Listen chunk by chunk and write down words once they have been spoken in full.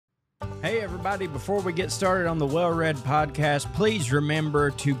Hey everybody, before we get started on the WellRED podcast, please remember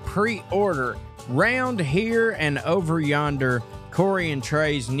to pre-order Round Here and Over Yonder, Corey and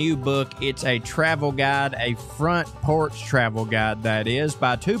Trae's new book. It's a travel guide, a front porch travel guide, that is,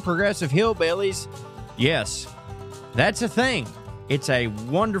 by two progressive hillbillies. Yes, that's a thing. It's a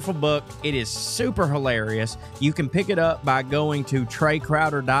wonderful book. It is super hilarious. You can pick it up by going to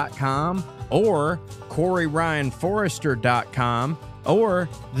TraeCrowder.com or CoreyRyanForrester.com or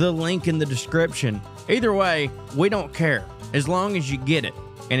the link in the description. Either way, we don't care, as long as you get it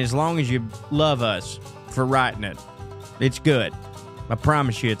and as long as you love us for writing it. It's good. I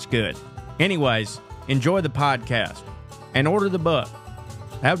promise you it's good. Anyways, enjoy the podcast and order the book.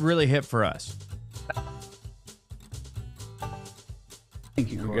 That would really hit for us.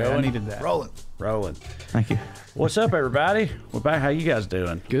 Thank you, Corey. I needed that. Rolling. Thank you. What's up, everybody? We're back. How you guys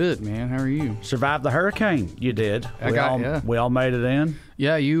doing? Good, man. How are you? Survived the hurricane. You did. We all made it in.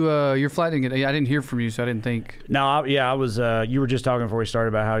 Yeah, your flight didn't get. I didn't hear from you, so I didn't think. No, I was. You were just talking before we started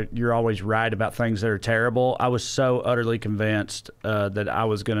about how you're always right about things that are terrible. I was so utterly convinced that I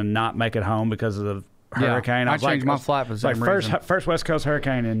was going to not make it home because of the hurricane. I changed my flight for the same reason. First West Coast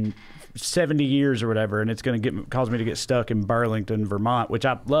hurricane in 70 years or whatever, and it's going to cause me to get stuck in Burlington, Vermont, which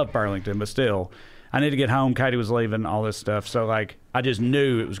I love Burlington, but still. I need to get home. Katie was leaving, all this stuff. So, like, I just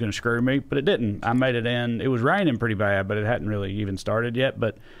knew it was going to screw me, but it didn't. I made it in. It was raining pretty bad, but it hadn't really even started yet.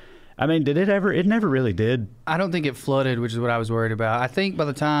 But, I mean, did it ever? It never really did. I don't think it flooded, which is what I was worried about. I think by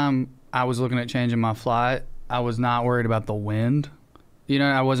the time I was looking at changing my flight, I was not worried about the wind. You know,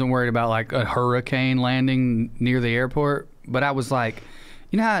 I wasn't worried about, like, a hurricane landing near the airport. But I was like,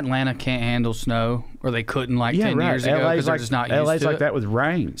 you know how Atlanta can't handle snow? Or they couldn't, like, 10 years ago because they're just not used to it? LA's like that with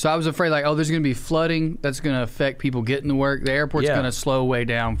rain. So I was afraid, like, oh, there's going to be flooding. That's going to affect people getting to work. The airport's going to slow way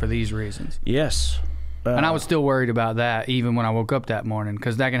down for these reasons. Yes. And I was still worried about that even when I woke up that morning,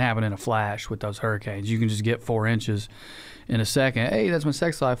 because that can happen in a flash with those hurricanes. You can just get 4 inches in a second. Hey, that's my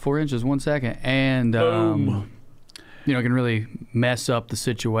sex life, 4 inches, 1 second. And, you know, it can really mess up the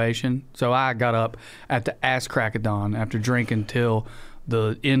situation. So I got up at the ass crack of dawn after drinking till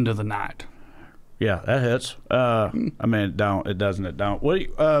the end of the night. Yeah, that hits. I mean, it don't. It doesn't. It don't.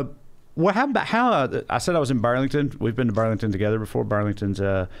 What happened? I said I was in Burlington. We've been to Burlington together before. Burlington's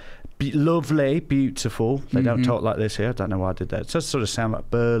lovely, beautiful. They don't talk like this here. I don't know why I did that. It does sort of sound like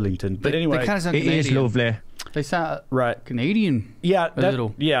Burlington. But anyway, they kind of sound it Canadian. is lovely. They sound right Canadian. Yeah, a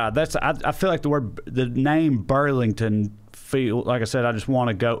little. Yeah, that's. I feel like the name Burlington. Like I said, I just want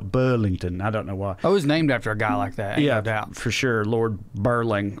to go Burlington. I don't know why. I was named after a guy like that. Yeah, no doubt. For sure. Lord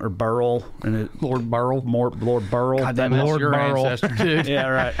Burling or Burl. Lord Burl. Lord Burl. God damn, that's your ancestor, dude. Yeah,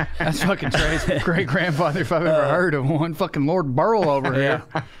 right. That's fucking Trae's great-grandfather, if I've ever heard of one. Fucking Lord Burl over here.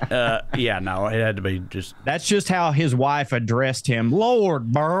 Yeah, no, it had to be just... That's just how his wife addressed him.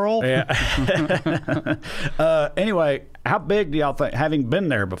 Lord Burl. Yeah. Anyway, how big do y'all think, having been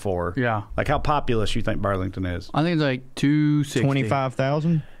there before, like how populous you think Burlington is? I think it's like 260.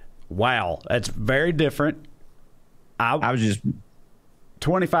 25,000? Wow, that's very different. I was just...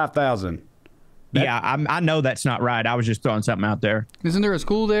 25,000. Yeah, I know that's not right. I was just throwing something out there. Isn't there a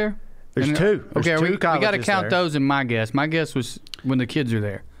school there? There's two. Okay, we got to count there. those in my guess. My guess was when the kids are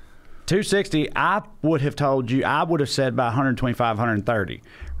there. 260, I would have told you, I would have said by 125, 130,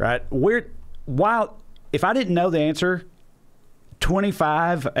 right? If I didn't know the answer,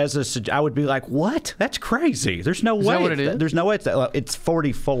 25 I would be like, what? That's crazy. There's no way. Is that what it is? There's no way it's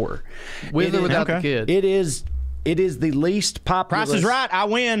 44. With or without the kids? It is the least populous. Price is right. I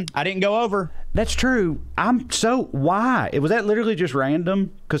win. I didn't go over. That's true. Why? Was that literally just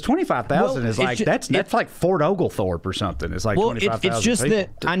random? Because 25,000 is like that's like Fort Oglethorpe or something. It's like 25,000. It's just people. that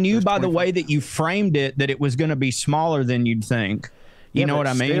I knew by the way that you framed it that it was going to be smaller than you'd think. You know what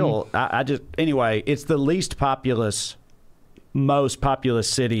I mean? Still, anyway, it's the least populous, most populous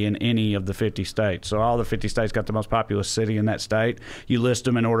city in any of the 50 states. So all the 50 states got the most populous city in that state. You list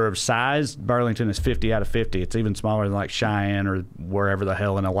them in order of size. Burlington is 50 out of 50. It's even smaller than like Cheyenne or wherever the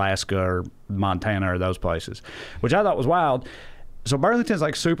hell in Alaska or Montana or those places, which I thought was wild. So Burlington's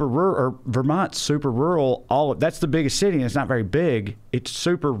like super rural, or Vermont's super rural. That's the biggest city, and it's not very big. It's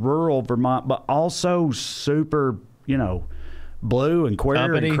super rural Vermont, but also super, blue and queer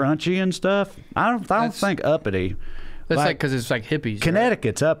uppity and crunchy and stuff. I don't think uppity. That's like because it's like hippies.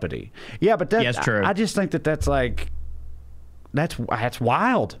 Connecticut's uppity. Yeah, but that's true. I just think that's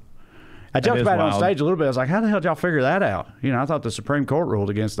wild. I joked about it on stage a little bit. I was like, how the hell did y'all figure that out? I thought the Supreme Court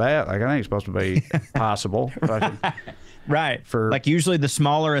ruled against that. Like, I think it's supposed to be possible. Right. Like, usually the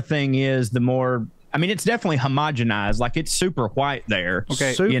smaller a thing is, the more... I mean, it's definitely homogenized. Like, it's super white there.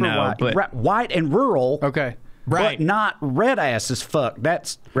 Okay. Super white. But white and rural. Okay. Right. but not red ass as fuck.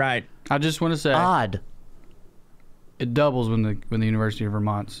 That's Right. I just want to say odd. it doubles when the University of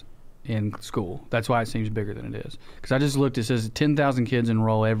Vermont's in school. That's why it seems bigger than it is. Because I just looked, it says 10,000 kids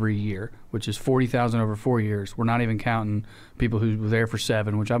enroll every year, which is 40,000 over 4 years. We're not even counting people who were there for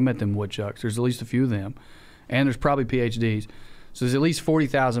 7, which I've met them woodchucks. There's at least a few of them. And there's probably PhDs. So there's at least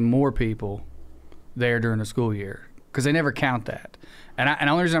 40,000 more people there during the school year. Because they never count that. And the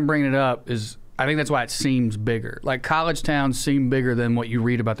only reason I'm bringing it up is I think that's why it seems bigger. Like college towns seem bigger than what you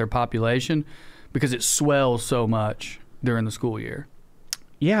read about their population because it swells so much during the school year.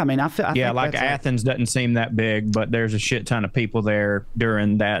 Yeah, I mean, I think like that's Athens doesn't seem that big, but there's a shit ton of people there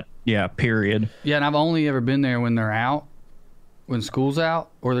during that period. Yeah, and I've only ever been there when they're out, when school's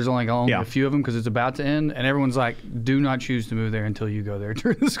out, or there's only a few of them because it's about to end, and everyone's like, do not choose to move there until you go there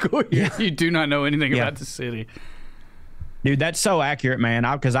during the school year. Yeah. You do not know anything about the city. Dude, that's so accurate, man.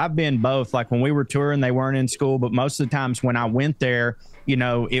 Because I've been both. Like when we were touring, they weren't in school, but most of the times when I went there, you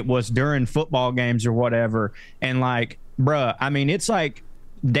know, it was during football games or whatever. And like, bruh, I mean, it's like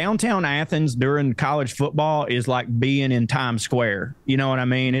downtown Athens during college football is like being in Times Square. You know what I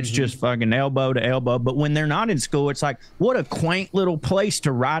mean? It's just fucking elbow to elbow. But when they're not in school, it's like, what a quaint little place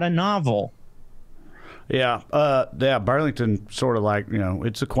to write a novel. Yeah, Burlington sort of like, you know,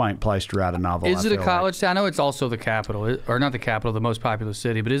 it's a quaint place to write a novel. Is it a college town? I know it's also the capital, or not the capital, the most populous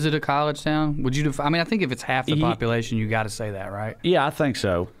city, but is it a college town? Would you? I mean, I think if it's half the population, you got to say that, right? Yeah, I think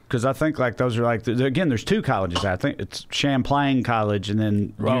so. Because I think like those are like, again, there's 2 colleges. I think it's Champlain College and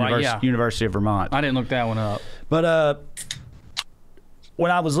then University of Vermont. I didn't look that one up. But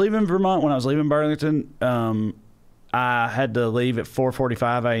when I was leaving Vermont, when I was leaving Burlington, I had to leave at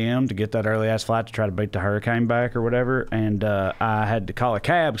 4:45 a.m. to get that early-ass flight to try to beat the hurricane back or whatever. And I had to call a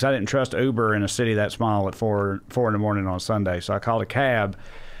cab because I didn't trust Uber in a city that small at 4 in the morning on a Sunday. So I called a cab.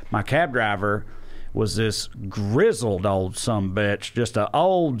 My cab driver was this grizzled old sumbitch, just an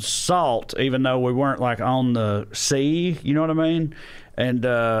old salt, even though we weren't like on the sea, you know what I mean? And,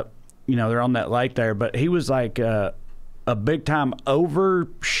 you know, they're on that lake there. But he was like a big-time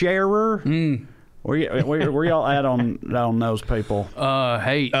oversharer. Where y'all at on those people?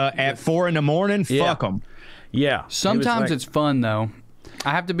 At 4 in the morning, fuck them. Yeah. Sometimes it's fun though.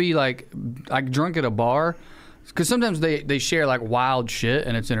 I have to be like drunk at a bar because sometimes they share like wild shit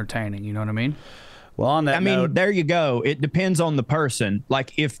and it's entertaining. You know what I mean? Well, on that note, there you go. It depends on the person.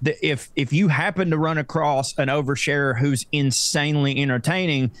 Like if you happen to run across an oversharer who's insanely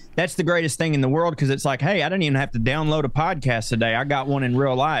entertaining, that's the greatest thing in the world because it's like, hey, I didn't even have to download a podcast today. I got one in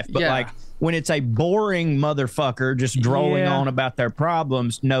real life. But like when it's a boring motherfucker just drolling on about their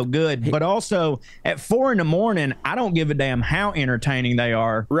problems, no good. But also at 4 in the morning, I don't give a damn how entertaining they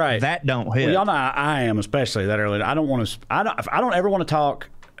are. Right. That don't hit. Well, y'all know I am, especially that early. I don't ever want to talk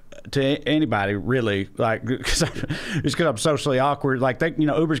to anybody really, like, just because I'm socially awkward. Like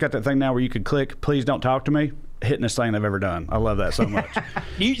Uber's got that thing now where you could click, please don't talk to me. Hitting thing they've ever done. I love that so much.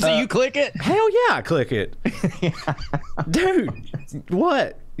 You click it? Hell yeah, I click it. Dude,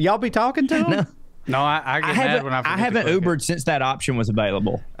 what? Y'all be talking to them? No, I get mad when I haven't Ubered since that option was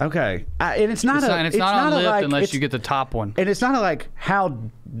available. Okay, and it's not not on Lyft like, unless you get the top one. And it's not like how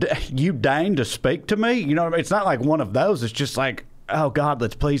you deign to speak to me. You know, it's not like one of those. It's just like, oh God,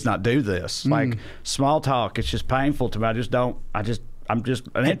 let's please not do this. Like small talk, it's just painful to me. I'm just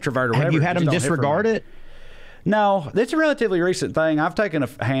an introvert or whatever. Have you had them disregard it? No, it's a relatively recent thing. I've taken a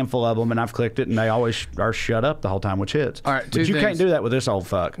handful of them and I've clicked it, and they always are shut up the whole time, which hits. All right, but you can't do that with this old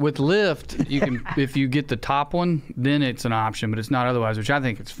fuck. With Lyft, you can if you get the top one, then it's an option, but it's not otherwise, which I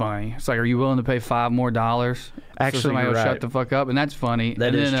think it's funny. It's like, are you willing to pay $5 more? Actually, so somebody will shut the fuck up, and that's funny.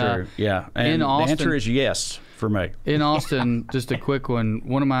 That is true. Yeah, and in Austin, the answer is yes for me. In Austin, just a quick one.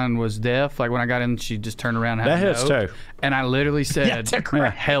 One of mine was deaf. Like when I got in, she just turned around and had that hits too. And I literally said,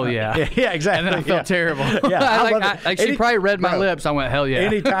 "Hell yeah!" Yeah, exactly. And then I felt terrible. Yeah, she probably read my lips. I went, "Hell yeah!"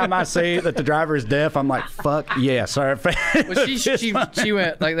 Anytime I see that the driver is deaf, I'm like, "Fuck yeah!" Sorry. Well, she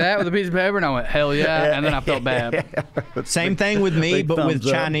went like that with a piece of paper, and I went, "Hell yeah!" And then I felt bad. Same thing with me, but with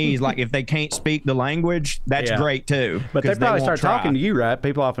Chinese. Like if they can't speak the language, that's great too. But they probably start talking to you, right?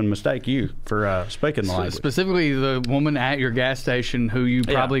 People often mistake you for speaking the language. Specifically, the woman at your gas station who you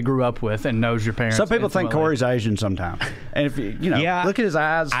probably grew up with and knows your parents. Some people think Corey's Asian sometimes, and if you know, look at his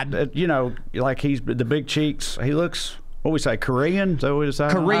eyes. You know, like he's the big cheeks. He looks, what we say, Korean? Is that what we say?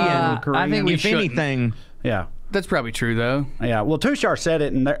 Korean. I think if anything, I That's probably true, though. Yeah, well, Tushar said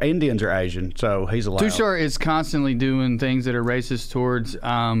it, and Indians are Asian, so he's allowed. Tushar is constantly doing things that are racist towards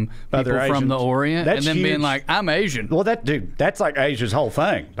people Asians. from the Orient, That's and then huge. being like, I'm Asian. Well, that's like Asia's whole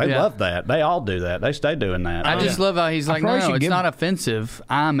thing. They love that. They all do that. They stay doing that. I just love how he's like, probably no, should it's give- not offensive.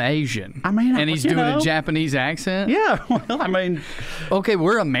 I'm Asian. I mean, and he's you doing know. a Japanese accent. Yeah, well, I mean, Okay,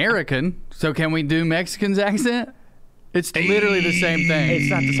 we're American, so can we do Mexican's accent? It's literally the same thing. it's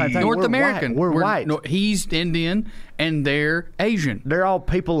not the same thing. North We're American. White. We're white. He's Indian, and they're Asian. They're all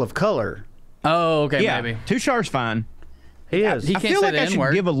people of color. Oh, okay, Yeah, maybe. Tushar's fine. He is. He I can't feel say like the I should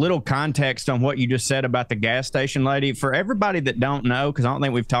N-word. give a little context on what you just said about the gas station lady. For everybody that don't know, because I don't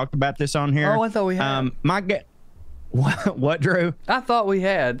think we've talked about this on here. Oh, I thought we had. What, Drew? I thought we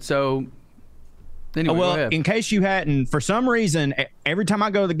had, so... Anyway, go Well, ahead. in case you hadn't, for some reason, every time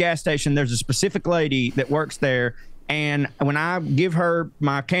I go to the gas station, there's a specific lady that works there. And when I give her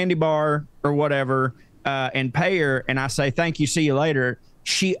my candy bar or whatever and pay her and I say, thank you, see you later,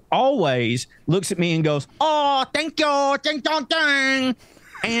 she always looks at me and goes, oh, thank you, ding, dong, ding.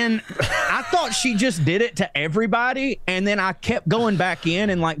 And I thought she just did it to everybody. And then I kept going back in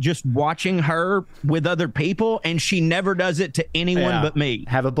and like just watching her with other people. And she never does it to anyone but me.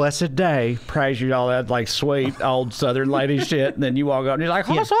 Have a blessed day. Praise you, all that like sweet old Southern lady shit. And then you walk up and you're like,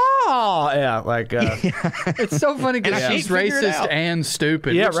 yeah, like It's so funny because And I she's can't figure it racist out. and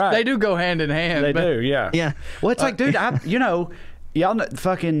stupid. Yeah, which right. They do go hand in hand. they but do, yeah. Yeah. Well, it's like, dude, y'all know,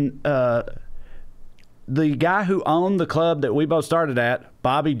 fucking the guy who owned the club that we both started at,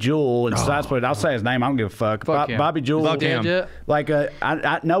 Bobby Jewell, and I'll say his name. I don't give a fuck. Fuck him. Bobby Jewell. Fuck him. Like,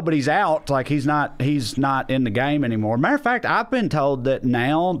 nobody's out. Like, he's not in the game anymore. Matter of fact, I've been told that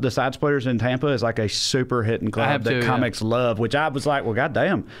now the Side Splitters in Tampa is like a super hitting club that comics love. Which I was like, well,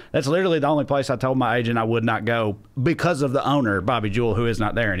 goddamn, that's literally the only place I told my agent I would not go because of the owner, Bobby Jewell, who is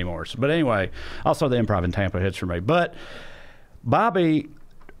not there anymore. But anyway, also the Improv in Tampa hits for me. But Bobby,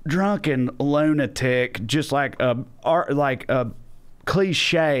 drunken lunatic, just like a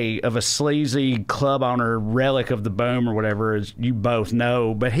cliche of a sleazy club owner, relic of the boom or whatever, as you both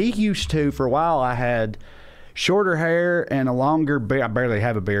know. But he used to, for a while, I had shorter hair and a longer beard. I barely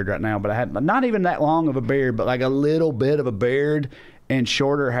have a beard right now, but I had not even that long of a beard, but like a little bit of a beard and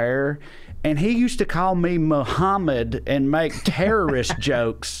shorter hair. And he used to call me Muhammad and make terrorist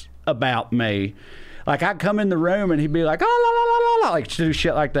jokes about me. Like, I'd come in the room and he'd be like, oh, la, la, la, la, like, do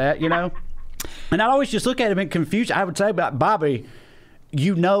shit like that, you know? And I'd always just look at him in confusion. I would say, but Bobby,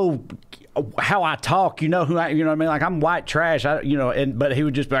 you know how I talk, you know who you know what I mean? Like, I'm white trash, but he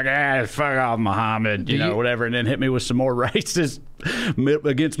would just be like, fuck off, Muhammad, you know, whatever, and then hit me with some more racist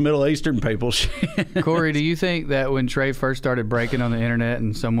against Middle Eastern people shit. Corey, do you think that when Trae first started breaking on the internet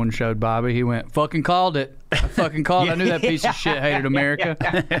and someone showed Bobby, he went, fucking called it. I fucking called it. I knew that piece of shit hated America.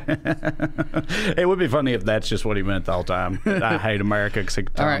 It would be funny if that's just what he meant the whole time. I hate America because he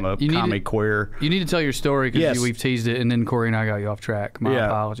called him a commie queer. You need to tell your story because we've teased it, and then Corey and I got you off track. My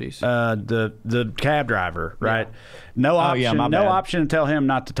apologies. The cab driver, right? No option. No option to tell him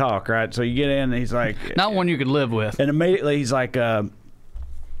not to talk, right? So you get in, and he's like, not one you could live with. And immediately he's like, yep.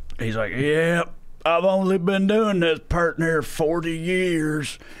 I've only been doing this partner 40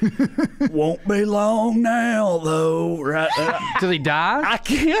 years. Won't be long now, though. Right? Till he dies? I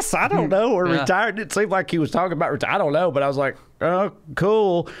guess. I don't know. Or retired. It seemed like he was talking about I don't know. But I was like, oh,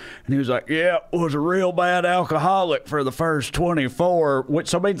 cool. And he was like, yeah, was a real bad alcoholic for the first 24.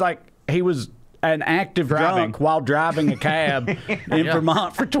 Which means like he was an active drunk while driving a cab in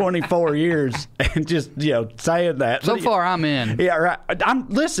Vermont for 24 years, and just saying that. So far, I'm in. Yeah, right. I'm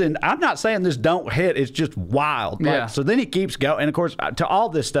not saying this don't hit. It's just wild. Like, so then he keeps going, and of course, to all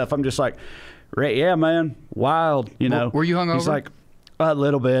this stuff, I'm just like, yeah, man, wild. You know. Were you hungover? He's like, a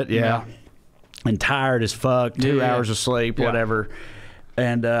little bit, yeah. And tired as fuck. 2 hours of sleep, whatever.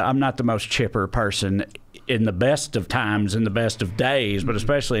 And I'm not the most chipper person in the best of times, in the best of days, but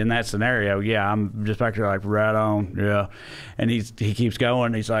especially in that scenario, I'm just back there like, right on, And he keeps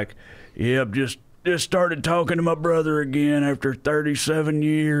going. He's like, just started talking to my brother again after 37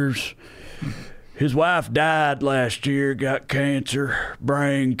 years. His wife died last year, got cancer,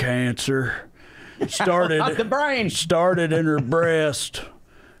 brain cancer. Started the brain. Started in her breast.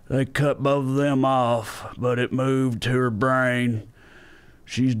 They cut both of them off, but it moved to her brain.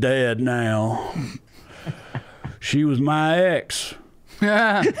 She's dead now. She was my ex. He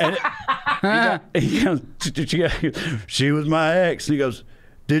goes, she was my ex. And he goes,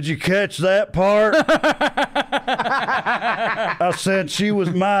 did you catch that part? I said she was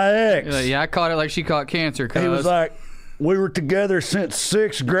my ex. I caught it like she caught cancer. He was like, we were together since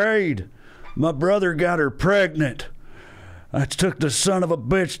 6th grade. My brother got her pregnant. It took the son of a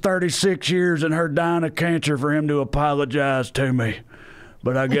bitch 36 years and her dying of cancer for him to apologize to me.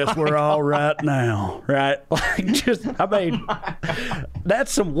 But I guess we're all right now, right?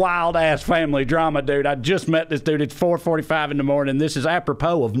 That's some wild ass family drama, dude. I just met this dude. It's 4:45 in the morning. This is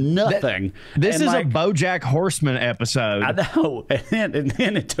apropos of nothing. This is a BoJack Horseman episode. I know, and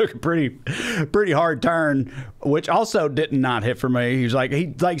then it took a pretty hard turn, which also did not hit for me. He says,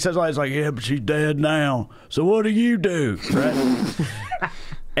 yeah, but she's dead now. So what do you do, right?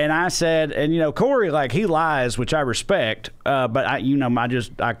 And I said, and Corey, he lies, which I respect, but I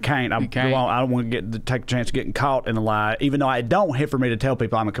can't. I don't want to take a chance of getting caught in a lie, even though it don't hit for me to tell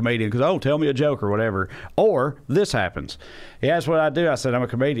people I'm a comedian because, tell me a joke or whatever. Or this happens. He asked what I do. I said, I'm a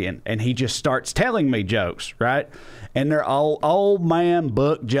comedian. And he just starts telling me jokes, right? And they're old man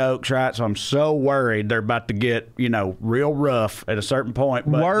book jokes, right? So I'm so worried they're about to get, real rough at a certain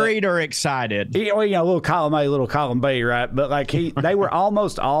point. But worried or excited? Little column A, little column B, right? But they were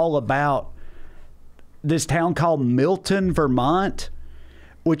almost all about this town called Milton, Vermont,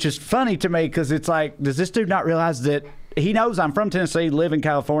 which is funny to me because it's like, does this dude not realize that he knows I'm from Tennessee, live in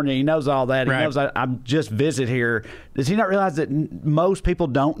California. He knows all that. Right. He knows I'm just visit here. Does he not realize that most people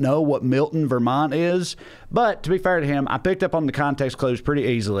don't know what Milton, Vermont is? But to be fair to him, I picked up on the context clues pretty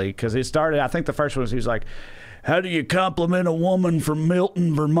easily because it started, I think the first one was, he was like, how do you compliment a woman from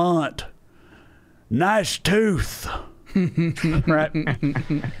Milton, Vermont? Nice tooth. Right.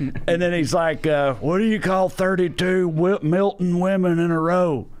 And then he's like, what do you call 32 Milton women in a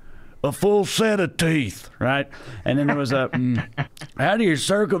row? A full set of teeth, right? And then there was how do you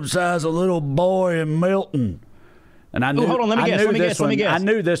circumcise a little boy in Milton? And I knew, hold on, let me guess. I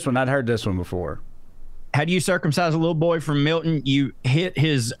knew this one. I'd heard this one before. How do you circumcise a little boy from Milton? You hit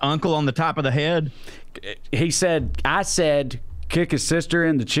his uncle on the top of the head? I said, kick his sister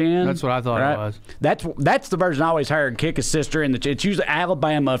in the chin. That's what I thought it was. That's the version I always heard. Kick his sister in the chin. It's usually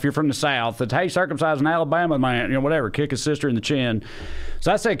Alabama if you're from the South. It's, hey, circumcise an Alabama man, whatever. Kick his sister in the chin.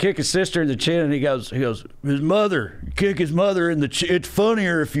 So I said, kick his sister in the chin, and he goes, his mother. Kick his mother in the chin. It's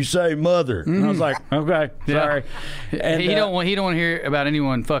funnier if you say mother. And I was like, okay, sorry. And he don't want to hear about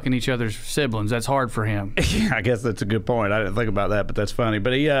anyone fucking each other's siblings. That's hard for him. I guess that's a good point. I didn't think about that, but that's funny.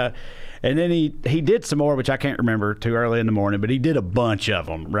 But and then he did some more, which I can't remember too early in the morning, but he did a bunch of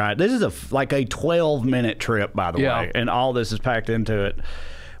them, right? This is a 12-minute trip, by the way, and all this is packed into it.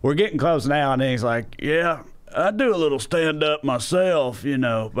 We're getting close now, and then he's like, yeah, I do a little stand-up myself,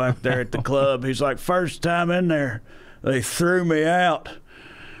 back there at the club. He's like, first time in there, they threw me out.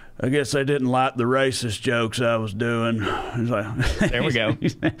 I guess they didn't like the racist jokes I was doing. He's like, there we go. He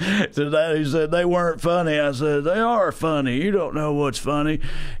said they weren't funny. I said, they are funny. You don't know what's funny,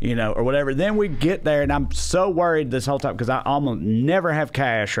 or whatever. Then we get there, and I'm so worried this whole time because I almost never have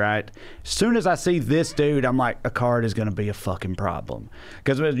cash, right? As soon as I see this dude, I'm like, a card is going to be a fucking problem.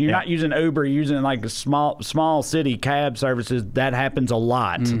 Because you're not using Uber, you're using like small city cab services. That happens a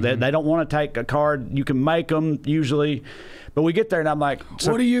lot. Mm-hmm. They don't want to take a card. You can make them usually. But we get there, and I'm like,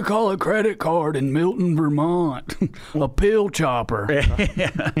 what do you call a credit card in Milton, Vermont? A pill chopper.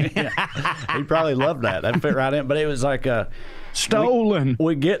 Yeah. He probably loved that. That fit right in. But it was like stolen.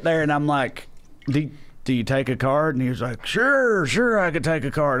 We get there, and I'm like, do you take a card? And he was like, sure, I could take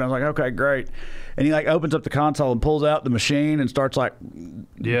a card. And I was like, okay, great. And he opens up the console and pulls out the machine and starts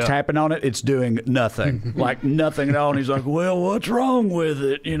tapping on it. It's doing nothing, nothing at all. And he's like, well, what's wrong with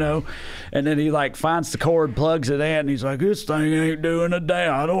it? And then he finds the cord, plugs it in. And he's like, this thing ain't doing a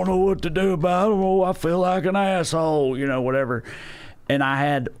damn. I don't know what to do about it. I don't know. I feel like an asshole, whatever. And I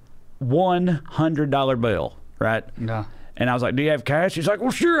had $100 bill, right? Yeah. And I was like, do you have cash? He's like,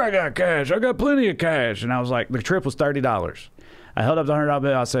 well, sure, I got cash. I got plenty of cash. And I was like, the trip was $30. I held up the $100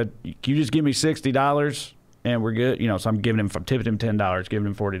 bill. I said, can you just give me $60 and we're good? So I'm tipping him $10, giving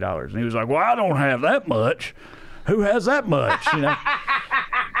him $40. And he was like, well, I don't have that much. Who has that much? And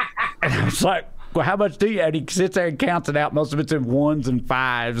I was like, well, how much do you? And he sits there and counts it out. Most of it's in ones and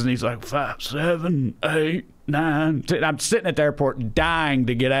fives. And he's like, 5, 7, 8, 9, 10. I'm sitting at the airport dying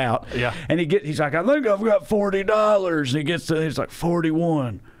to get out. Yeah. And he's like, I think I've got $40. And he's like,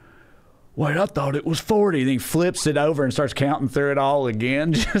 41. Wait, I thought it was 40. And he flips it over and starts counting through it all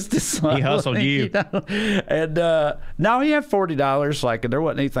again. Just as slowly, he hustled you. And no, he had $40. There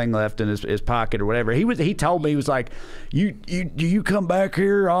wasn't anything left in his pocket or whatever. He told me, he was like, do you come back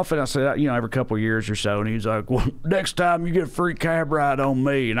here often? I said, every couple of years or so. And he's like, well, next time you get a free cab ride on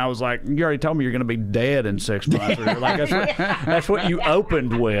me. And I was like, you already told me you're going to be dead in 6 months. That's what you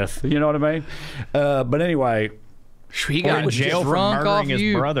opened with. You know what I mean? But anyway. He got in jail for murdering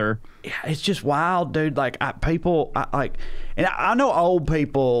his brother. Yeah, it's just wild, dude. And I know old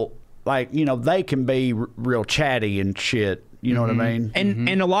people like, you know, they can be real chatty and shit. You know what I mean?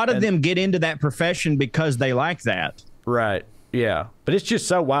 And a lot of them get into that profession because they like that. Right. Yeah. But it's just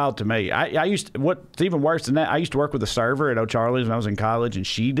so wild to me. I used to, what's even worse than that, I used to work with a server at O'Charlie's when I was in college, and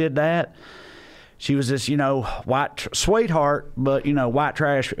she did that. She was this, you know, white sweetheart, but, you know, white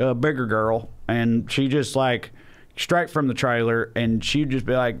trash, bigger girl. And she just, like, straight from the trailer, and she'd just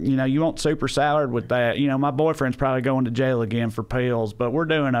be like, you know, you want super salad with that? You know, my boyfriend's probably going to jail again for pills, but we're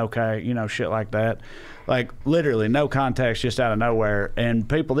doing okay. You know, shit like that. Like, literally, no context, just out of nowhere. And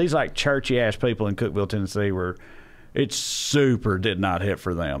people, these, like, churchy-ass people in Cookeville, Tennessee were... It super did not hit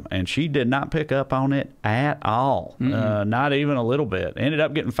for them. And she did not pick up on it at all. Not even a little bit. Ended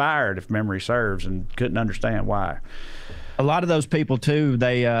up getting fired, if memory serves, and couldn't understand why. A lot of those people, too,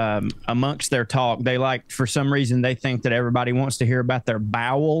 they, amongst their talk, they like, for some reason, they think that everybody wants to hear about their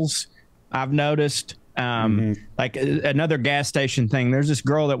bowels. I've noticed. Like another gas station thing. There's this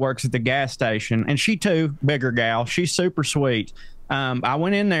girl that works at the gas station, and she, too, bigger gal. She's super sweet. I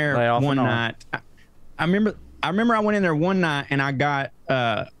went in there one night. I remember I went in there one night and I got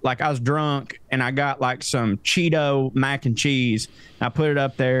like I was drunk and I got like some Cheeto mac and cheese. I put it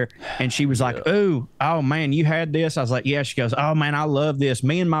up there and she was like, "Ooh, oh man, you had this?" I was like, "Yeah." She goes, "Oh man, I love this.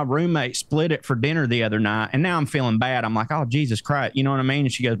 Me and my roommate split it for dinner the other night and now I'm feeling bad." I'm like, "Oh Jesus Christ," you know what I mean?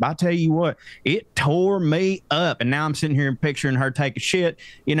 And she goes, "But I tell you what, it tore me up." And now I'm sitting here and picturing her take a shit,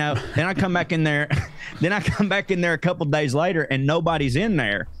 you know. Then I come back in there, a couple days later and nobody's in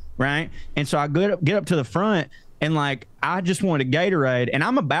there. Right. And so I get up to the front and like, I just wanted a Gatorade, and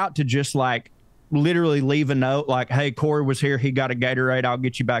I'm about to just like literally leave a note like, "Hey, Corey was here. He got a Gatorade. I'll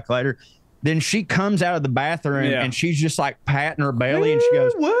get you back later." Then she comes out of the bathroom and she's just like patting her belly and she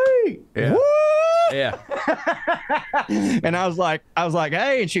goes, "Wait, yeah. What?" Yeah. And I was like,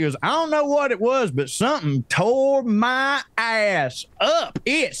 "Hey," and she goes, "I don't know what it was, but something tore my ass up.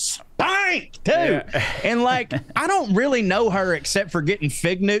 It stank too." Yeah. And like, I don't really know her except for getting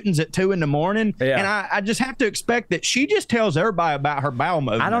Fig Newtons at 2 in the morning. Yeah. And I just have to expect that she just tells everybody about her bowel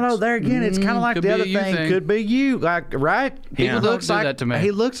movements. I don't know. There again, it's kind of like the other thing. Could be you, like, right? He looks like that to me.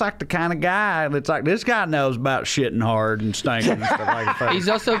 He looks like the kind of guy that's like, this guy knows about shitting hard and stinking and stuff like that. He's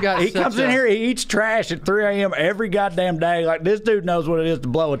also got. He comes in here, he eats trash at 3 a.m. every goddamn day. Like, this dude knows what it is to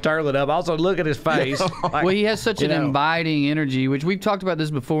blow a turlet up. Also, look at his face. Like, well, he has such an inviting energy, which we've talked about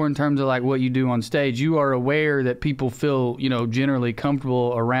this before in terms of like what you do on stage. You are aware that people feel, you know, generally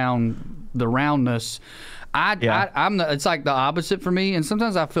comfortable around the roundness. It's like the opposite for me, and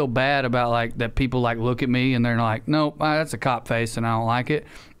sometimes I feel bad about like that people like look at me and they're like, "Nope, that's a cop face and I don't like it."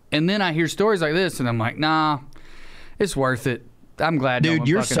 And then I hear stories like this and I'm like, "Nah, it's worth it." I'm glad. Dude,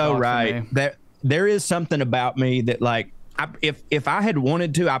 you're so right. There is something about me that like, if I had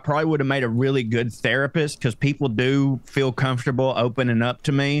wanted to, I probably would have made a really good therapist, because people do feel comfortable opening up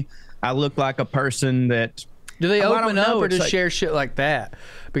to me. I look like a person that... Do they open up or just share shit like that?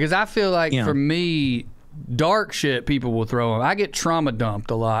 Because I feel like for me, dark shit people will throw them. I get trauma dumped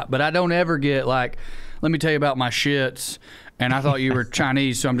a lot, but I don't ever get like, "Let me tell you about my shits, and I thought you were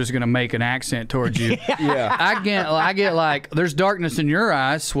Chinese, so I'm just going to make an accent towards you." Yeah. I get like, "There's darkness in your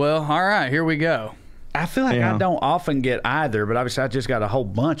eyes." Well, all right, here we go. I feel like I don't often get either, but obviously I just got a whole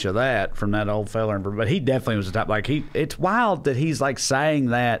bunch of that from that old fella. But he definitely was the type, like, it's wild that he's like saying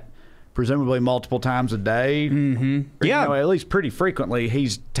that presumably multiple times a day. Mm-hmm. Yeah. You know, at least pretty frequently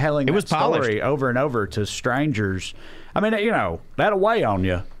he's telling that story over and over to strangers. I mean, you know, that'll weigh on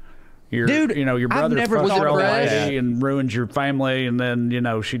you. Dude, you know, your brother fucks your old fresh? lady and ruins your family, and then, you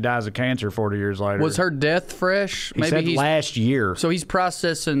know, she dies of cancer 40 years later. Was her death fresh? He said last year. So he's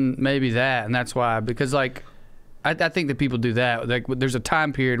processing maybe that, and that's why. Because, like, I think that people do that. Like, there's a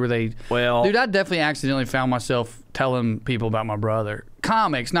time period where they... Well... Dude, I definitely accidentally found myself telling people about my brother.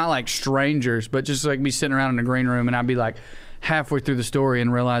 Comics, not like strangers, but just like me sitting around in the green room, and I'd be like halfway through the story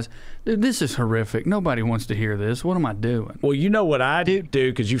and realize, dude, this is horrific. Nobody wants to hear this. What am I doing? Well, you know what I do,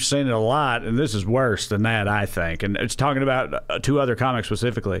 because you've seen it a lot, and this is worse than that, I think. And it's talking about 2 other comics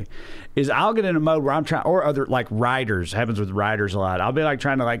specifically, is I'll get in a mode where I'm trying, or other, like, writers, happens with writers a lot. I'll be, like,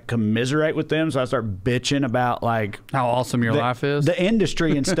 trying to, like, commiserate with them, so I start bitching about, like... How awesome your life is? The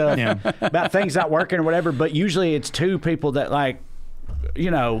industry and stuff, about things not working or whatever, but usually it's 2 people that, like,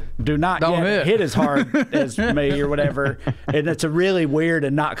 you know, do not hit as hard as me or whatever. And it's a really weird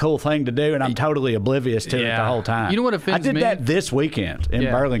and not cool thing to do, and I'm totally oblivious to it the whole time. You know what offends me? I did that this weekend in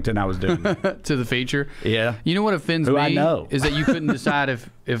Burlington. I was doing it. To the feature? Yeah. You know what offends me? I know. Is that you couldn't decide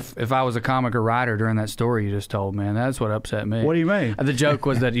if I was a comic or writer during that story you just told, man. That's what upset me. What do you mean? The joke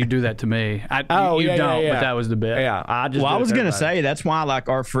was that you do that to me. You don't, but that was the bit. Yeah. I was going to say, that's why, like,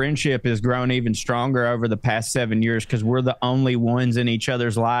 our friendship has grown even stronger over the past 7 years, because we're the only ones in each each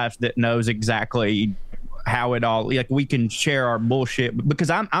other's lives that knows exactly how it all, like, we can share our bullshit. Because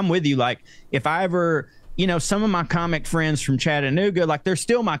I'm with you. Like, if I ever, you know, some of my comic friends from Chattanooga, like, they're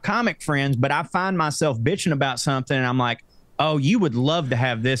still my comic friends, but I find myself bitching about something and I'm like, oh, you would love to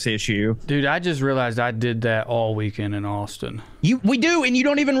have this issue. Dude, I just realized I did that all weekend in Austin. We do, and you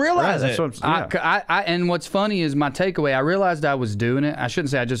don't even realize it. And what's funny is my takeaway, I realized I was doing it. I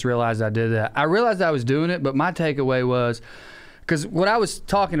shouldn't say I just realized I did that. I realized I was doing it, but my takeaway was, because what I was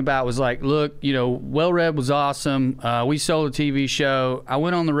talking about was like, look, you know, WellRED was awesome. We sold a TV show. I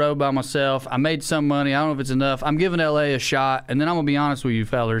went on the road by myself. I made some money. I don't know if it's enough. I'm giving LA a shot. And then I'm going to be honest with you,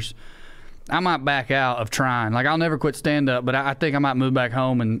 fellers. I might back out of trying. Like, I'll never quit stand-up, but I think I might move back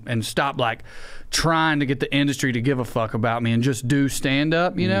home and stop, like, trying to get the industry to give a fuck about me and just do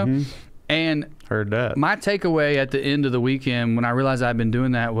stand-up, you know? And heard that. My takeaway at the end of the weekend when I realized I'd been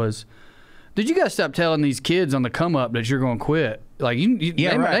doing that was, dude, you got to stop telling these kids on the come-up that you're going to quit. Like,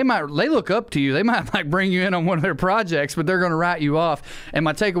 they look up to you. They might like bring you in on one of their projects, but they're going to write you off. And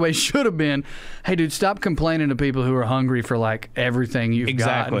my takeaway should have been, hey, dude, stop complaining to people who are hungry for like everything you've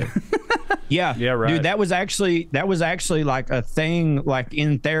got. Yeah, right. Dude, that was actually like a thing, like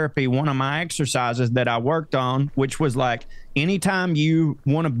in therapy. One of my exercises that I worked on, which was like, anytime you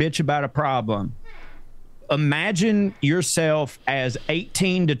want to bitch about a problem, imagine yourself as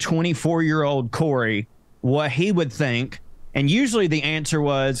 18 to 24-year-old Corey, what he would think. And usually the answer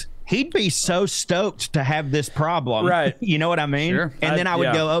was, he'd be so stoked to have this problem. Right. You know what I mean? Sure. And then I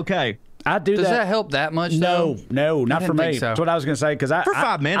would go, okay. I do Does that. that help that much? No, not for me. So. That's what I was going to say. Because for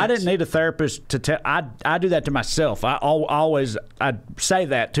 5 minutes, I didn't need a therapist to tell. I do that to myself. I say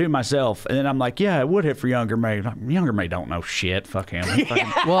that to myself, and then I'm like, yeah, it would hit for younger May. Younger May don't know shit. Fuck him.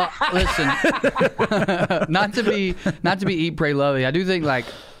 Well, listen, not to be eat, pray, lovey. I do think like,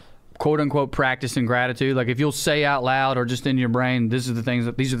 quote unquote, practice and gratitude. Like, if you'll say out loud or just in your brain, these are the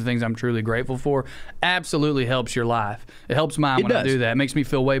things I'm truly grateful for, absolutely helps your life. It helps mine when I do that. It makes me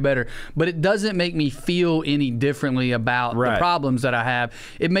feel way better. But it doesn't make me feel any differently about the problems that I have.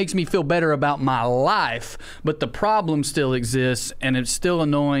 It makes me feel better about my life, but the problem still exists and it's still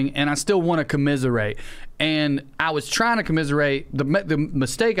annoying and I still want to commiserate. And I was trying to commiserate. The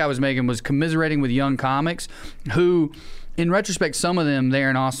mistake I was making was commiserating with young comics who, in retrospect, some of them there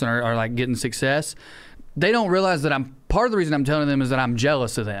in Austin are like getting success. They don't realize that part of the reason I'm telling them is that I'm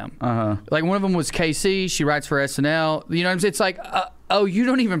jealous of them. Like, one of them was KC. She writes for SNL. You know what I'm saying? It's like, oh, you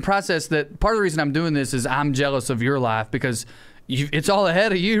don't even process that. Part of the reason I'm doing this is I'm jealous of your life because it's all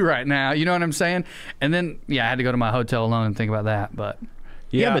ahead of you right now. You know what I'm saying? And then, yeah, I had to go to my hotel alone and think about that. But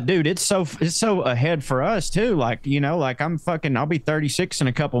yeah, but dude, it's so ahead for us too. Like, you know, like I'll be 36 in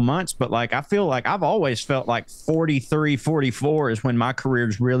a couple months, but like I feel like I've always felt like 43, 44 is when my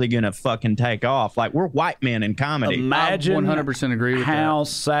career's really gonna fucking take off. Like, we're white men in comedy. Imagine 100% agree with how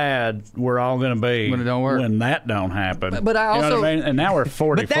sad we're all gonna be when it don't work, when that don't happen. But I also, you know what I mean? And now we're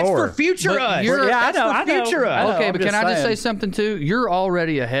 44. But that's for future us. Yeah, I know. Future us. Okay, but can I just say something too? You're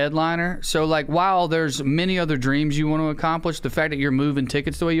already a headliner, so like, while there's many other dreams you want to accomplish, the fact that you're moving tickets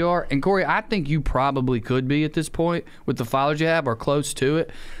the way you are, and Corey, I think you probably could be at this point with the followers you have or close to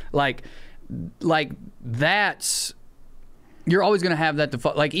it. Like that's, you're always going to have that.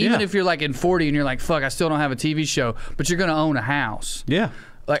 Like, even if you're like in 40 and you're like, fuck, I still don't have a TV show, but you're going to own a house. Yeah.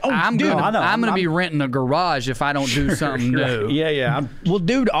 Like, I'm gonna be renting a garage if I don't do something new. Yeah. Well,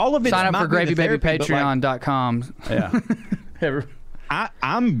 dude, all of it. Sign up for GravyBabyPatreon.com. Yeah.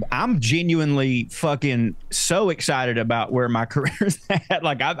 I'm genuinely fucking so excited about where my career's at.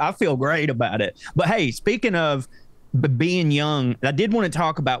 Like, I feel great about it. But hey, speaking of being young, I did want to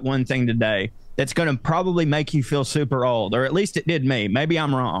talk about one thing today that's going to probably make you feel super old, or at least it did me. Maybe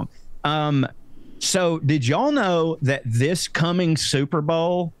I'm wrong. So did y'all know that this coming Super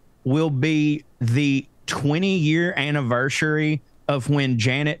Bowl will be the 20-year anniversary of when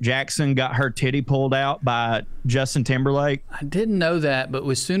Janet Jackson got her titty pulled out by Justin Timberlake? I didn't know that, but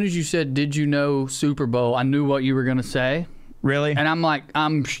as soon as you said, "Did you know Super Bowl?" I knew what you were gonna say. Really? And I'm like,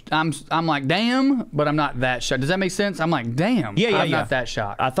 I'm like, damn, but I'm not that shocked. Does that make sense? I'm like, damn. I'm not that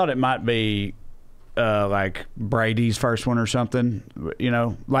shocked. I thought it might be like Brady's first one or something. You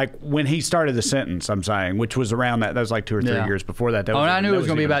know, like when he started the sentence. I'm saying, which was around that. That was like 2 or 3 years before that. I knew it was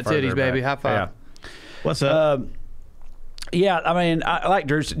gonna be about titties, baby. High five. Yeah. What's up? Yeah, I mean, I like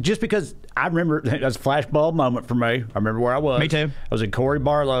Drew's just because I remember it was a flashbulb moment for me. I remember where I was. Me too. I was in Corey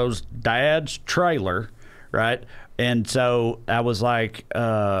Barlow's dad's trailer, right? And so I was like,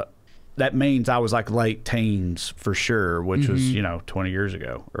 that means I was like late teens for sure, which was, 20 years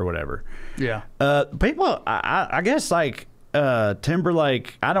ago or whatever. Yeah. People, I guess like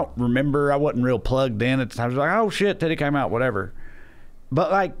Timberlake, I don't remember. I wasn't real plugged in at the time. I was like, oh shit, Teddy came out, whatever.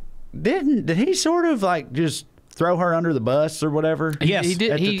 But like, did he sort of like just throw her under the bus or whatever? Yes, he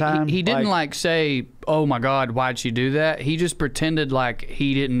did. At the time? He didn't like say, "Oh my God, why'd she do that?" He just pretended like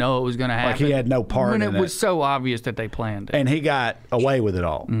he didn't know it was going to happen. Like he had no part in it. When it was so obvious that they planned it. And he got away with it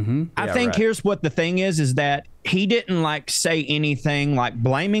all. I think here's what the thing is that he didn't like say anything like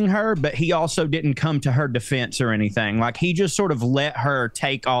blaming her, but he also didn't come to her defense or anything. Like he just sort of let her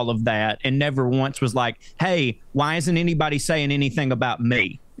take all of that and never once was like, hey, why isn't anybody saying anything about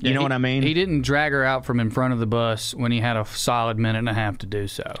me? You know what I mean? He didn't drag her out from in front of the bus when he had a solid minute and a half to do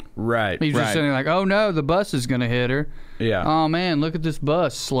so. Right. He's just sitting there like, oh no, the bus is going to hit her. Yeah. Oh man, look at this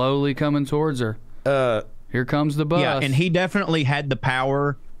bus slowly coming towards her. Here comes the bus. Yeah, and he definitely had the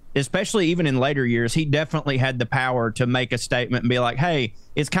power, especially even in later years, he definitely had the power to make a statement and be like, hey,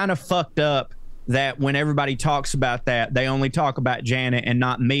 it's kind of fucked up that when everybody talks about that, they only talk about Janet and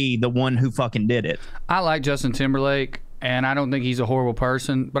not me, the one who fucking did it. I like Justin Timberlake, and I don't think he's a horrible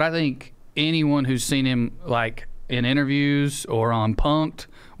person, but I think anyone who's seen him like in interviews or on Punk'd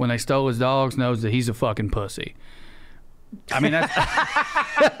when they stole his dogs knows that he's a fucking pussy. I mean, that's,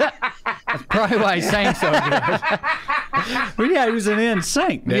 that's probably why he sang so good. Well, yeah, he was an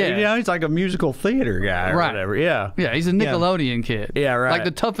NSYNC, dude. Yeah. You know, he's like a musical theater guy or Right. whatever. Yeah. Yeah, he's a Nickelodeon kid. Yeah, right. Like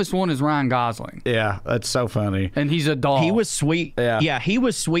the toughest one is Ryan Gosling. Yeah, that's so funny. And he's a doll. He was sweet. Yeah. He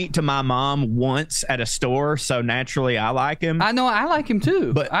was sweet to my mom once at a store, so naturally I like him. I know, I like him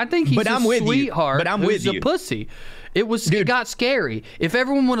too. But I think he's but a I'm with you. sweetheart But I'm who's with a you. pussy. It got scary. If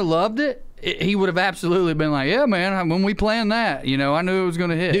everyone would have loved it, he would have absolutely been like, yeah, man, when we planned that, you know, I knew it was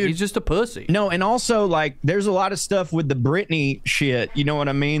going to hit. Dude. He's just a pussy. No, and also like there's a lot of stuff with the Britney shit. You know what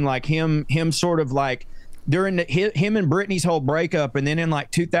I mean? Like him sort of like during him and Britney's whole breakup, and then in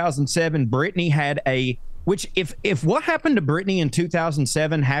like 2007, Britney had which if what happened to Britney in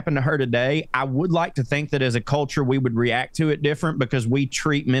 2007 happened to her today, I would like to think that as a culture we would react to it different because we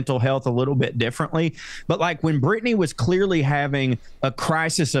treat mental health a little bit differently. But like when Britney was clearly having a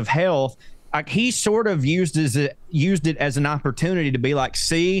crisis of health, like he sort of used it as an opportunity to be like,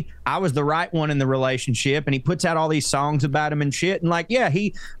 see, I was the right one in the relationship, and he puts out all these songs about him and shit. And like, yeah,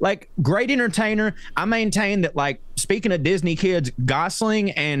 he like great entertainer. I maintain that, like, speaking of Disney kids,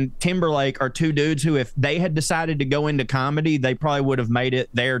 Gosling and Timberlake are two dudes who, if they had decided to go into comedy, they probably would have made it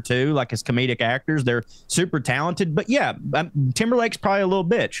there too, like as comedic actors. They're super talented. But yeah, Timberlake's probably a little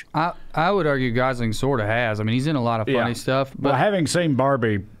bitch. I would argue Gosling sort of has. I mean, he's in a lot of funny stuff. But Well, having seen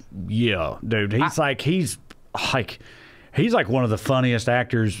Barbie, yeah, dude, he's like one of the funniest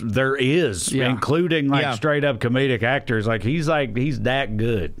actors there is, including like straight up comedic actors. Like he's that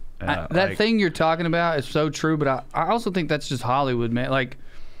good. That thing you're talking about is so true, but I also think that's just Hollywood, man. Like,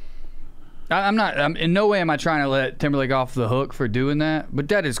 I'm in no way am I trying to let Timberlake off the hook for doing that, but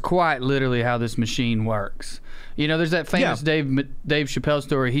that is quite literally how this machine works. You know, there's that famous Dave Chappelle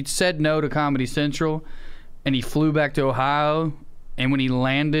story. He said no to Comedy Central, and he flew back to Ohio, and when he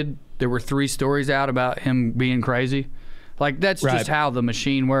landed, there were 3 stories out about him being crazy. Like, that's just how the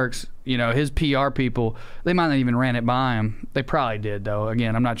machine works. You know, his PR people, they might not even ran it by him. They probably did, though.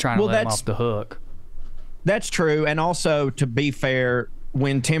 Again, I'm not trying to let him off the hook. That's true. And also, to be fair,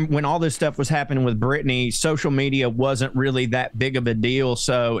 when all this stuff was happening with Britney, social media wasn't really that big of a deal.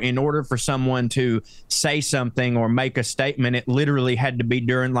 So in order for someone to say something or make a statement, it literally had to be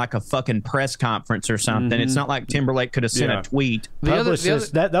during like a fucking press conference or something. It's not like Timberlake could have sent a tweet.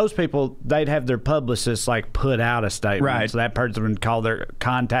 Those people, they'd have their publicists like put out a statement. Right. So that person would call their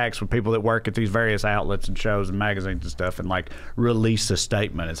contacts with people that work at these various outlets and shows and magazines and stuff and like release a